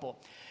 here's a couple.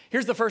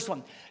 Here's the first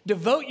one.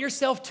 Devote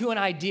yourself to an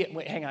idea.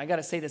 Wait, hang on. I got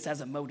to say this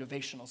as a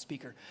motivational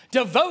speaker.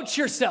 Devote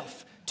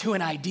yourself to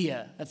an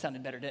idea. That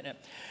sounded better, didn't it?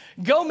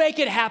 Go make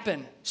it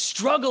happen.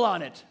 Struggle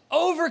on it.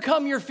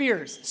 Overcome your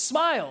fears.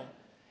 Smile.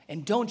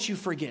 And don't you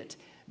forget,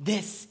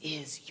 this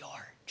is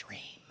your dream.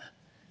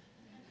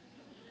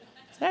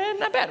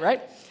 Not bad,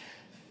 right?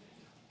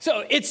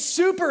 So it's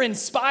super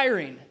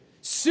inspiring,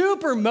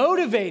 super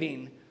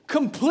motivating,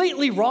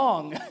 completely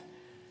wrong.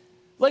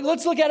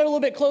 Let's look at it a little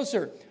bit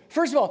closer.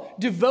 First of all,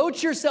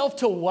 devote yourself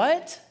to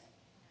what?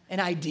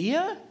 An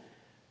idea?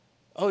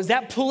 Oh, is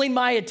that pulling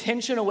my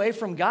attention away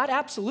from God?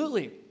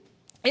 Absolutely.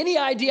 Any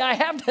idea I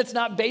have that's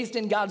not based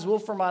in God's will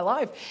for my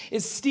life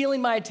is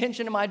stealing my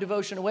attention and my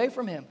devotion away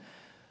from him.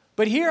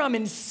 But here I'm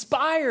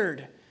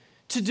inspired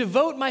to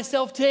devote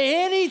myself to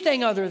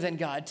anything other than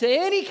God, to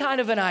any kind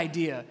of an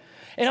idea.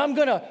 And I'm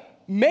going to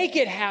make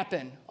it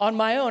happen on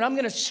my own. I'm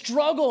going to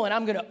struggle and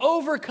I'm going to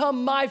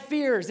overcome my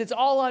fears. It's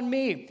all on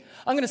me.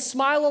 I'm going to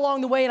smile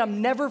along the way, and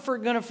I'm never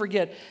going to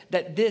forget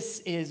that this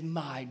is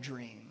my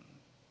dream.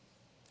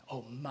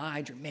 Oh,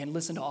 my dream. Man,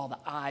 listen to all the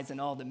I's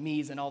and all the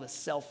me's and all the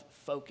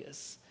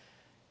self-focus.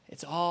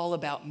 It's all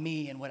about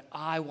me and what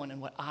I want and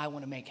what I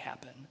want to make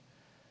happen.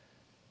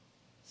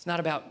 It's not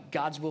about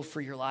God's will for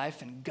your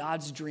life and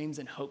God's dreams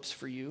and hopes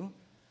for you.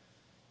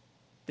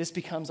 This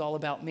becomes all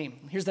about me.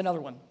 Here's another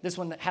one. This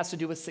one that has to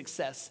do with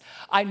success.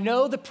 I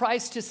know the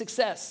price to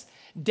success.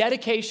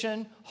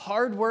 Dedication,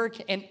 hard work,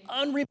 and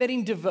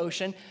unremitting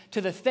devotion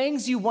to the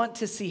things you want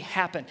to see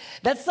happen.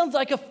 That sounds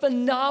like a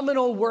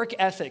phenomenal work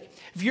ethic.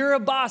 If you're a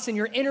boss and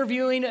you're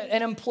interviewing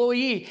an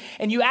employee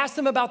and you ask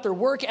them about their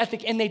work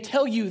ethic and they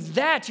tell you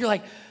that, you're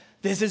like,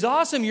 this is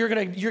awesome. You're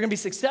gonna be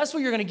successful.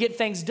 You're gonna get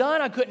things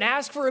done. I couldn't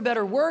ask for a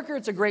better worker.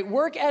 It's a great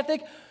work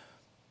ethic.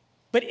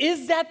 But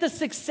is that the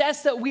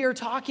success that we are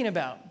talking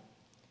about?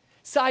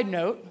 Side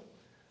note,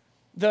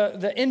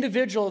 the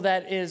individual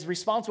that is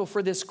responsible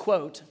for this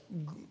quote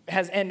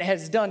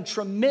has done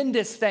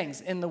tremendous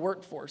things in the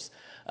workforce.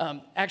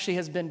 Actually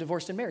has been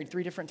divorced and married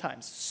 3 different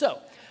times. So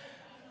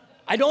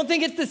I don't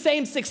think it's the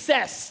same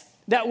success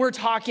that we're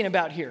talking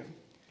about here.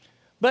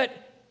 But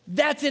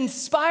that's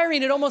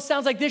inspiring. It almost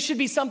sounds like this should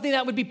be something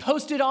that would be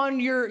posted on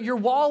your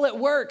wall at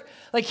work.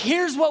 Like,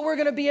 here's what we're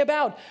going to be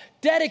about.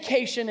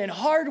 Dedication and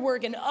hard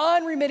work and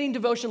unremitting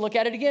devotion. Look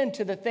at it again,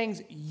 to the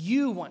things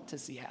you want to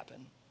see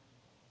happen.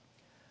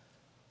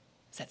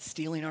 Is that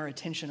stealing our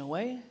attention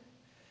away?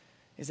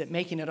 Is it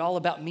making it all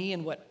about me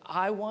and what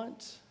I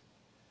want?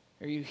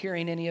 Are you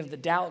hearing any of the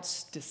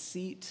doubts,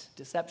 deceit,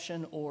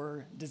 deception,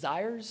 or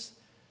desires?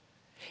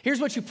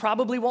 Here's what you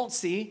probably won't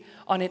see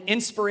on an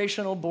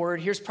inspirational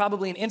board. Here's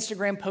probably an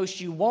Instagram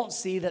post you won't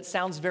see that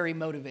sounds very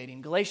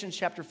motivating. Galatians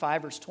chapter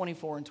 5, verse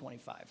 24 and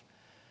 25.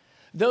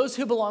 Those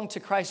who belong to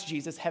Christ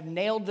Jesus have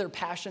nailed their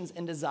passions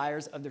and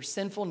desires of their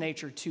sinful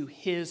nature to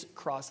his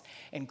cross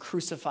and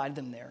crucified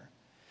them there.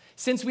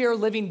 Since we are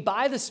living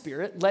by the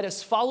Spirit, let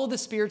us follow the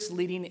Spirit's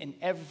leading in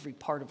every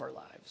part of our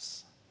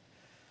lives.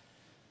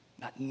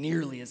 Not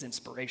nearly as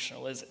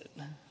inspirational, is it?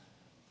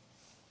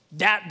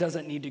 That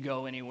doesn't need to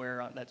go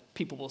anywhere that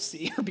people will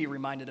see or be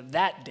reminded of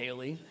that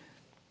daily.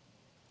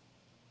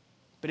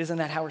 But isn't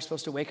that how we're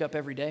supposed to wake up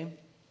every day?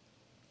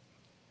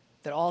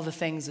 That all the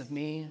things of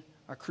me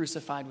are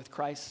crucified with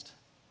Christ,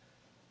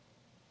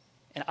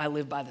 and I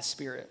live by the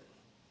Spirit,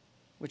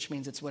 which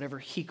means it's whatever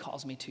he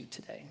calls me to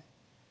today.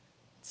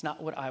 It's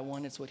not what I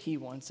want, it's what he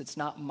wants. It's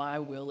not my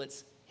will,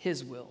 it's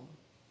his will.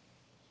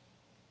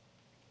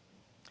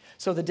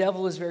 So the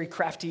devil is very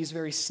crafty, he's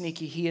very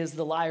sneaky. He is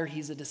the liar,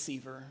 he's a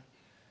deceiver.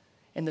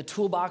 And the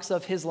toolbox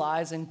of his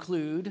lies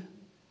include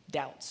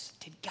doubts.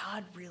 Did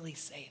God really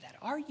say that?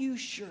 Are you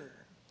sure?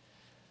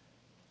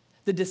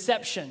 The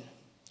deception,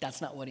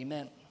 that's not what he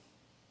meant.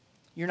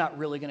 You're not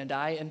really going to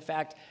die. In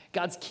fact,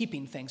 God's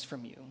keeping things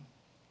from you.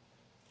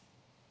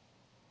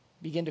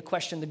 Begin to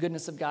question the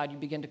goodness of God. You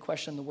begin to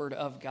question the word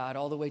of God,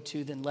 all the way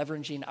to then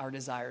leveraging our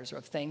desires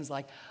of things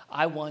like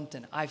I want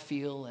and I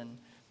feel and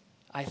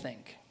I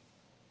think.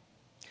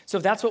 So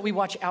if that's what we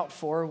watch out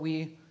for,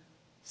 we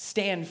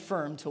stand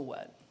firm to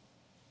what?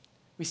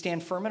 We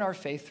stand firm in our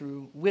faith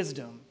through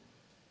wisdom,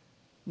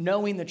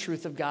 knowing the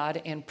truth of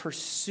God and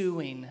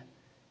pursuing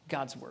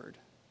God's word.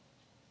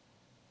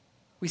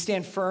 We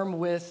stand firm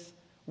with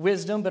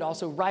wisdom, but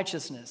also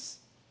righteousness,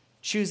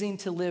 choosing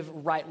to live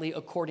rightly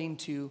according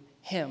to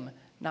him,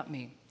 not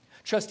me.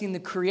 Trusting the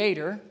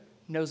Creator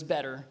knows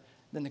better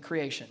than the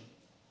creation.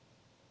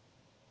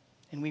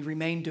 And we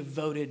remain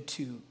devoted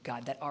to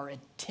God, that our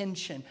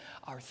attention,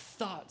 our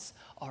thoughts,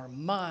 our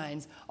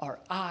minds, our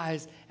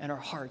eyes, and our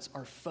hearts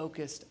are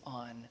focused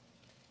on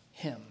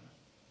him.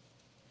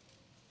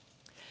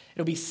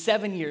 It'll be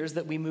 7 years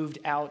that we moved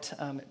out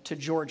to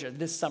Georgia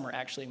this summer,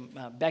 actually.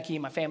 Becky,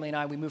 my family, and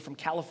I, we moved from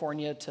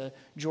California to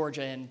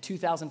Georgia in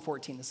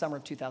 2014, the summer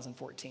of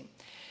 2014.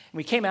 And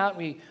we came out,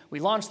 we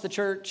launched the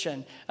church,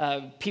 and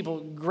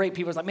great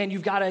people was like, man,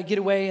 you've got to get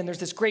away, and there's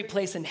this great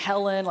place in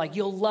Helen. Like,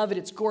 you'll love it.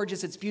 It's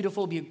gorgeous. It's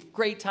beautiful. It'll be a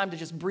great time to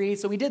just breathe.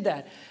 So we did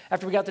that.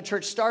 After we got the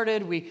church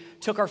started, we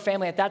took our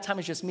family. At that time, it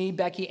was just me,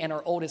 Becky, and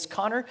our oldest,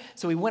 Connor.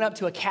 So we went up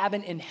to a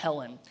cabin in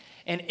Helen.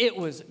 And it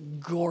was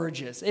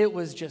gorgeous. It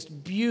was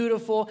just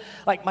beautiful.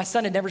 Like, my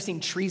son had never seen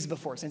trees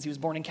before since he was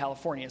born in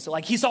California. So,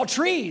 like, he saw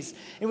trees.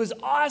 It was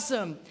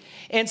awesome.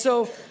 And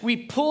so we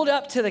pulled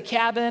up to the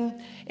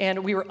cabin,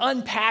 and we were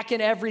unpacking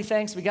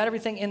everything. So we got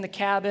everything in the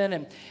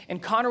cabin,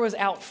 and Connor was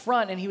out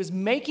front, and he was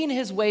making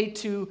his way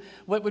to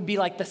what would be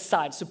like the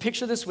side. So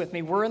picture this with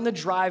me. We're in the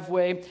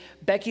driveway.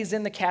 Becky's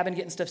in the cabin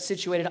getting stuff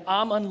situated.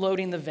 I'm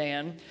unloading the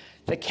van.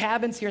 The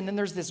cabin's here, and then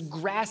there's this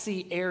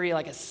grassy area,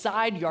 like a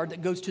side yard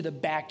that goes to the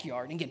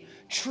backyard. And again,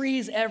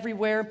 trees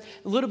everywhere,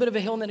 a little bit of a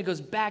hill, and then it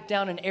goes back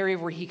down an area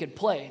where he could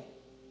play.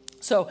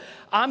 So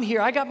I'm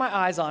here, I got my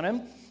eyes on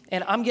him,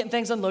 and I'm getting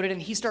things unloaded,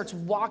 and he starts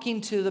walking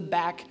to the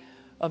back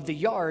of the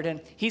yard, and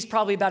he's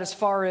probably about as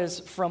far as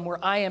from where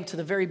I am to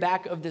the very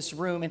back of this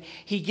room, and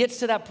he gets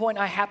to that point,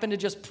 and I happen to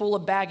just pull a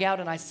bag out,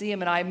 and I see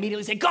him, and I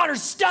immediately say, Connor,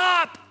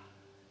 stop!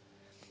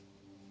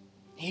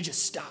 And he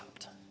just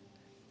stopped.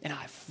 And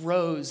I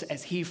froze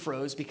as he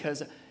froze,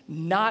 because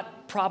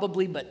not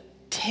probably but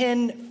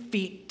 10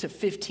 feet to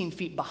 15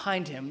 feet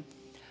behind him,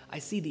 I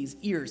see these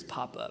ears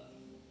pop up.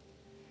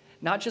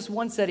 Not just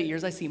one set of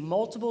ears, I see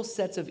multiple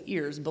sets of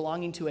ears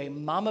belonging to a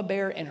mama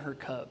bear and her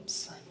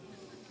cubs.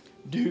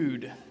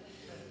 Dude.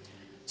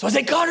 So I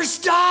say, Connor,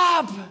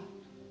 stop!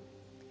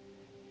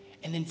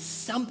 And then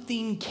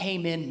something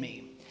came in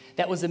me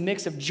that was a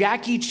mix of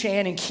Jackie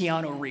Chan and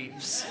Keanu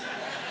Reeves.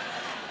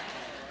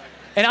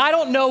 And I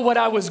don't know what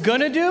I was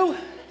gonna do,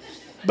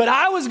 but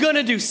I was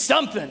gonna do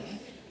something.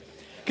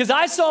 Because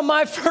I saw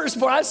my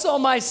firstborn, I saw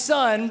my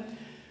son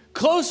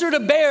closer to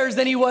bears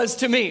than he was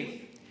to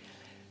me.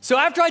 So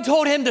after I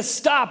told him to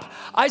stop,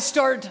 I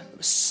start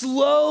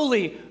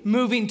slowly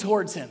moving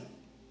towards him.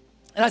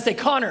 And I say,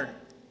 Connor,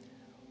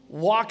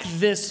 walk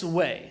this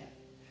way.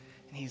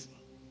 And he's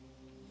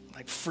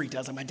like freaked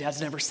out. My dad's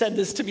never said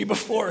this to me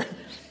before.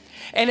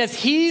 And as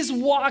he's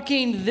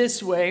walking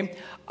this way,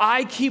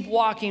 I keep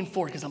walking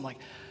forward because I'm like,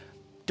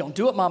 don't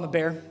do it, Mama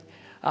Bear.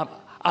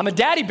 I'm a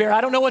daddy bear.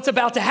 I don't know what's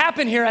about to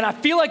happen here, and I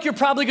feel like you're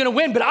probably going to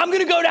win, but I'm going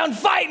to go down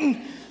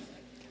fighting.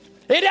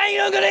 It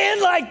ain't going to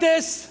end like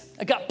this.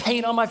 I got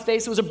paint on my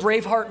face. It was a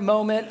Braveheart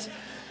moment.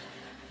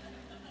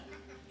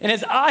 And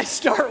as I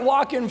start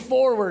walking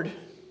forward,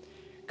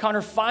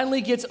 Connor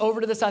finally gets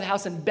over to the side of the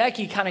house, and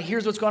Becky kind of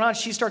hears what's going on.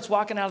 She starts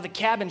walking out of the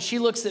cabin. She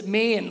looks at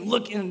me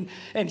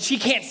and she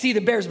can't see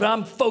the bears, but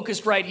I'm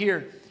focused right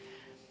here.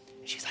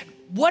 She's like,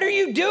 what are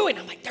you doing?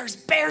 I'm like, there's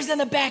bears in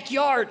the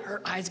backyard. Her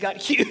eyes got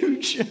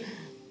huge.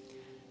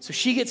 So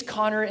she gets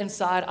Connor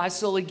inside. I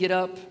slowly get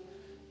up,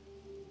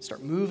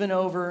 start moving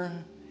over.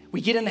 We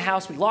get in the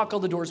house. We lock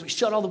all the doors. We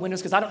shut all the windows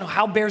because I don't know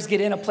how bears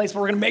get in a place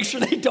where we're going to make sure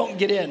they don't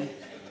get in.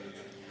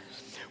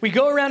 We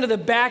go around to the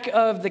back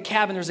of the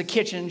cabin. There's a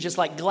kitchen, just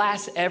like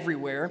glass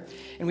everywhere.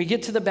 And we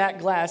get to the back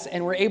glass,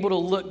 and we're able to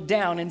look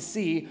down and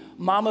see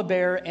Mama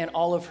Bear and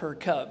all of her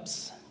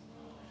cubs.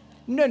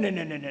 No.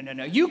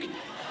 You,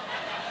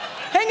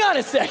 hang on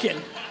a second.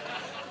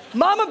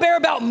 Mama Bear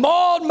about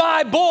mauled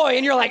my boy,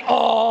 and you're like,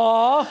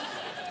 aw,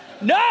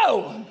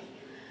 no.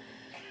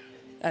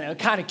 I know,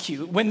 kind of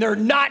cute when they're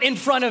not in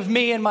front of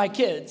me and my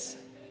kids.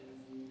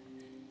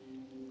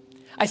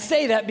 I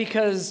say that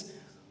because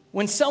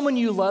when someone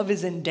you love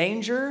is in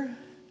danger,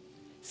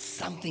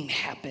 something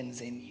happens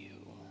in you.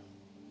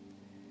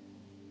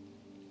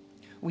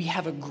 We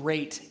have a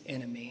great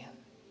enemy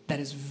that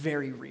is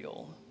very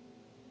real,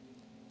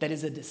 that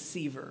is a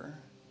deceiver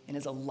and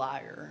is a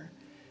liar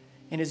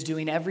and is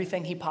doing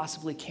everything he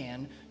possibly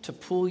can to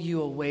pull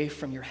you away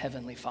from your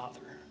heavenly Father.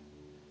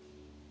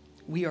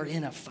 We are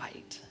in a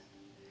fight,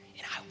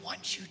 and I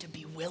want you to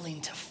be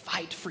willing to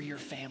fight for your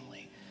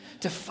family,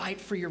 to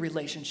fight for your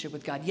relationship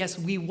with God. Yes,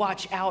 we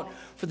watch out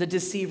for the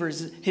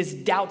deceivers, his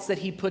doubts that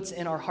he puts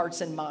in our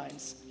hearts and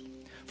minds,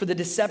 for the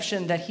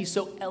deception that he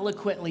so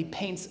eloquently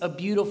paints a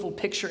beautiful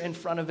picture in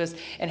front of us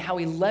and how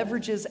he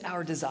leverages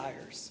our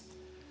desires.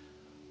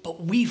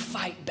 But we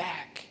fight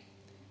back,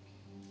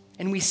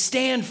 and we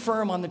stand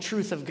firm on the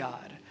truth of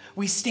God.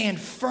 We stand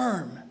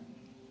firm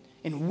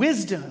in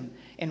wisdom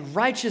and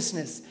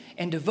righteousness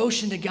and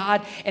devotion to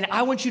God, and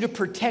I want you to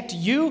protect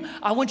you.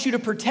 I want you to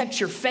protect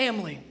your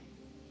family.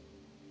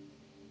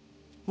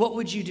 What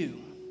would you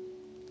do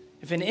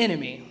if an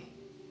enemy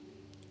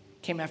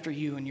came after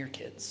you and your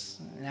kids,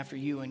 and after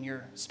you and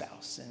your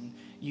spouse, and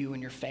you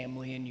and your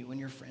family, and you and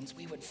your friends?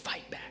 We would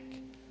fight back.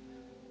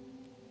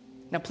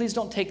 Now, please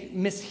don't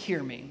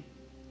mishear me.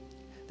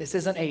 This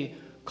isn't a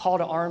call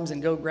to arms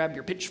and go grab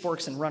your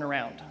pitchforks and run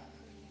around.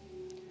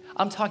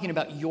 I'm talking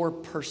about your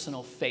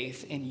personal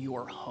faith in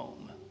your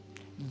home.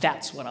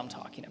 That's what I'm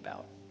talking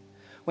about.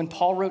 When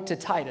Paul wrote to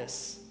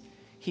Titus,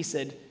 he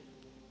said,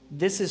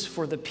 this is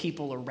for the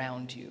people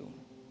around you.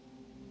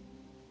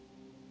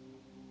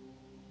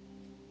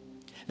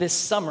 This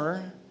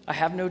summer, I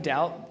have no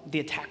doubt the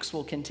attacks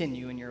will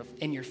continue in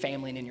your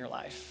family and in your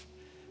life.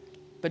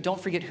 But don't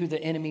forget who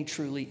the enemy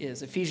truly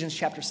is. Ephesians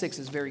chapter 6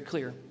 is very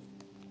clear.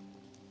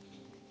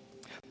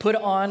 Put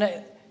on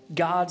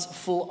God's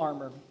full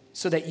armor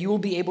so that you will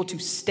be able to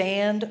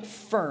stand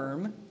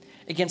firm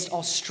against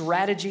all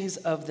strategies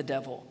of the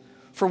devil.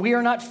 For we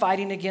are not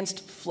fighting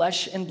against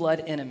flesh and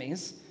blood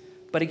enemies,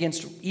 but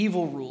against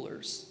evil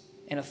rulers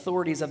and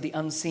authorities of the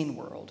unseen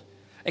world,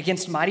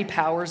 against mighty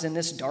powers in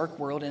this dark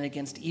world, and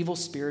against evil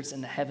spirits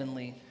in the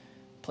heavenly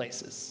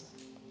places.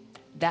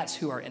 That's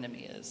who our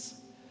enemy is.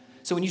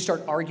 So when you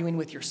start arguing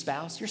with your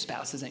spouse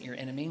isn't your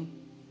enemy.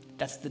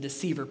 That's the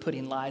deceiver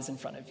putting lies in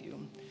front of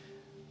you.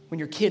 When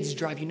your kids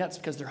drive you nuts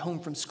because they're home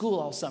from school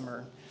all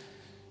summer,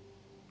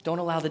 don't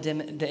allow the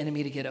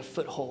enemy to get a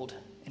foothold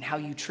in how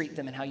you treat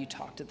them and how you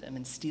talk to them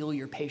and steal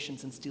your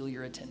patience and steal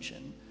your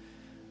attention.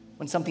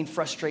 When something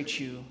frustrates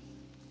you,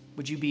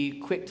 would you be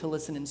quick to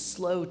listen and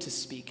slow to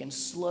speak and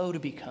slow to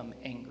become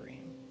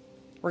angry?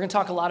 We're going to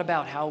talk a lot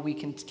about how we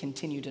can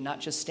continue to not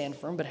just stand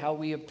firm, but how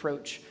we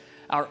approach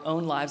our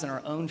own lives and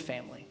our own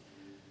family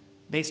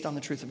based on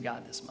the truth of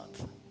God this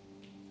month.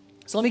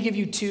 So let me give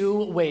you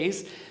 2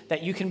 ways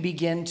that you can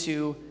begin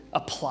to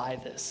apply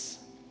this,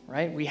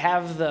 right? We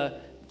have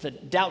the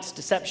doubts,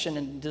 deception,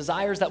 and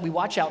desires that we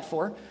watch out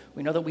for.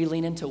 We know that we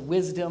lean into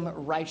wisdom,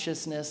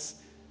 righteousness,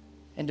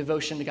 and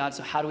devotion to God.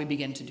 So how do we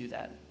begin to do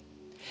that?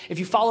 If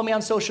you follow me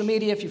on social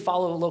media, if you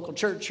follow a local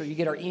church, or you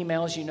get our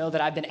emails, you know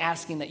that I've been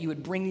asking that you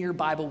would bring your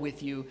Bible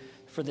with you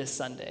for this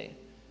Sunday.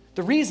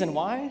 The reason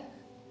why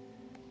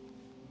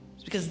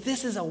is because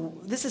this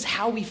is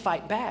how we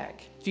fight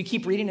back. If you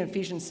keep reading in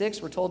Ephesians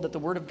 6, we're told that the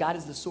word of God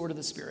is the sword of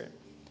the Spirit.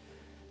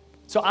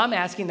 So I'm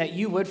asking that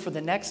you would, for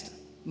the next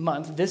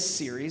month, this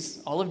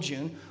series, all of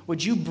June,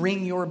 would you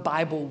bring your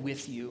Bible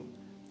with you?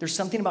 There's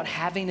something about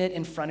having it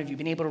in front of you,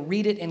 being able to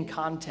read it in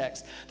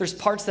context. There's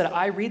parts that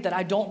I read that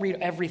I don't read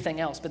everything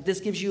else, but this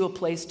gives you a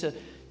place to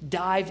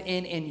dive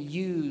in and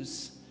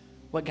use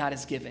what God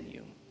has given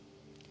you.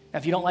 Now,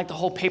 if you don't like the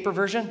whole paper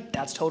version,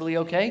 that's totally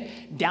okay.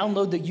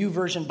 Download the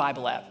YouVersion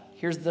Bible app.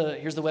 Here's the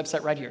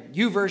website right here,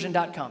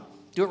 youversion.com.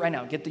 Do it right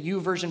now. Get the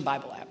YouVersion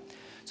Bible app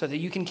so that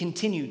you can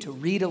continue to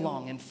read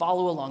along and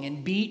follow along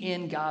and be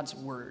in God's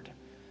word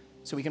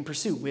so we can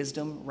pursue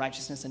wisdom,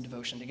 righteousness, and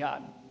devotion to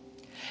God.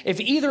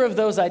 If either of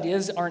those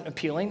ideas aren't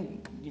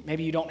appealing,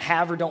 maybe you don't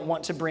have or don't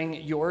want to bring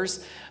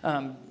yours,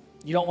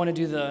 you don't want to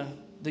do the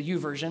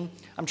YouVersion,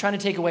 I'm trying to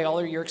take away all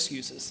of your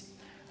excuses.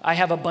 I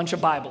have a bunch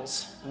of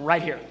Bibles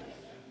right here.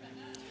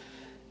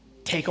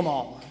 Take them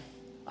all.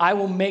 I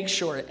will make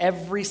sure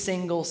every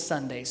single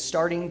Sunday,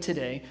 starting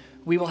today,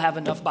 we will have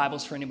enough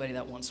Bibles for anybody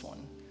that wants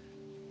one.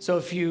 So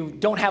if you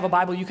don't have a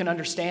Bible you can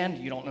understand,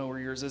 you don't know where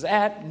yours is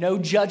at, no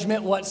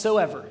judgment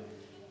whatsoever.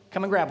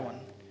 Come and grab one.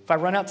 If I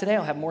run out today,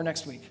 I'll have more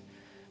next week.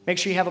 Make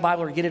sure you have a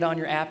Bible or get it on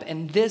your app.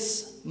 And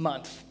this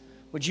month,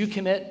 would you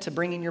commit to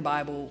bringing your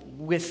Bible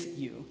with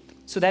you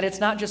so that it's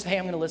not just, hey,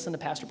 I'm going to listen to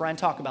Pastor Brian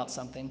talk about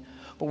something,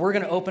 but we're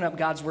going to open up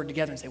God's word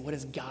together and say, what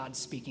is God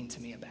speaking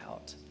to me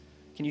about?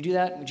 Can you do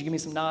that? Would you give me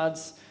some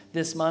nods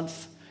this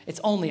month?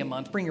 It's only a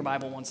month. Bring your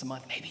Bible once a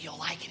month. Maybe you'll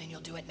like it and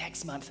you'll do it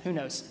next month. Who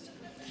knows?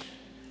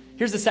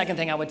 Here's the second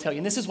thing I would tell you,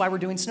 and this is why we're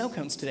doing snow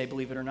cones today,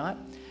 believe it or not.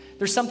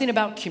 There's something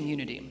about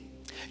community.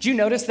 Do you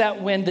notice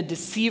that when the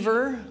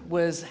deceiver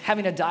was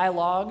having a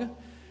dialogue,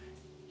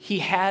 he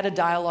had a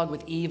dialogue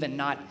with Eve and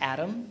not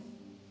Adam?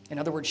 In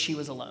other words, she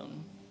was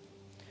alone.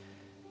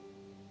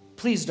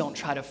 Please don't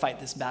try to fight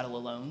this battle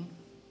alone.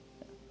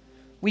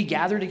 We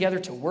gather together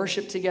to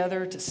worship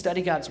together, to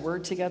study God's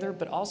word together,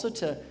 but also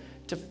to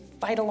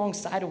fight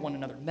alongside of one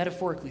another,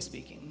 metaphorically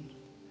speaking.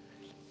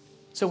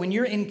 So when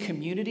you're in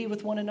community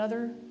with one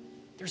another,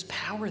 there's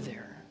power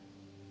there.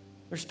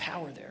 There's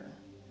power there.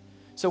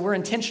 So we're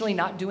intentionally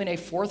not doing a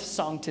fourth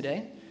song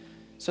today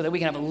so that we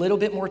can have a little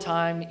bit more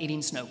time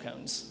eating snow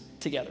cones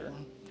together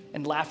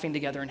and laughing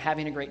together and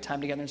having a great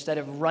time together instead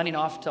of running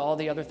off to all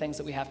the other things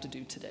that we have to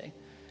do today.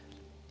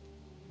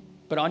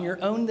 But on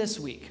your own this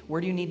week, where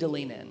do you need to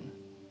lean in?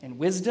 In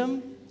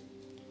wisdom,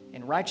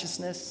 in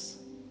righteousness,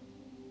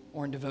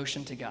 or in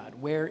devotion to God?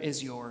 Where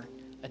is your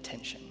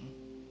attention?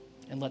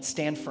 And let's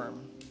stand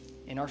firm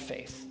in our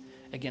faith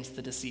against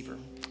the deceiver.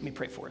 Let me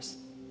pray for us.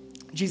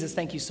 Jesus,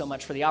 thank you so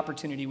much for the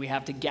opportunity we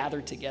have to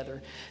gather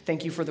together.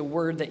 Thank you for the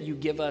word that you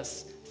give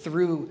us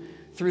through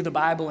the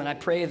Bible, and I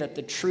pray that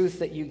the truth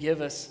that you give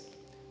us,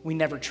 we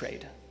never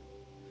trade.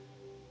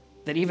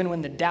 That even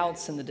when the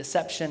doubts and the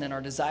deception and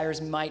our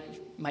desires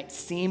might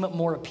seem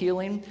more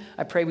appealing,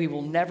 I pray we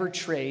will never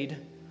trade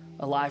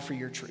a lie for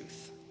your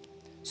truth.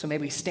 So may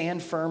we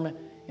stand firm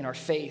in our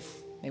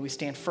faith. May we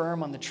stand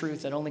firm on the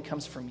truth that only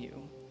comes from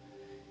you.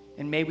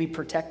 And may we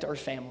protect our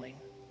family.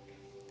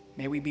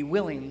 May we be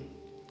willing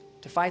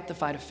to fight the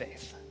fight of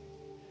faith,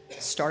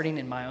 starting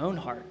in my own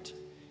heart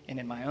and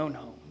in my own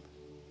home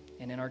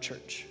and in our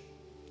church.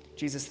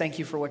 Jesus, thank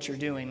you for what you're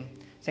doing.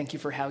 Thank you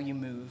for how you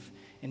move.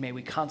 And may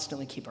we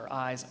constantly keep our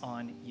eyes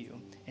on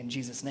you. In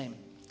Jesus' name,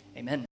 amen.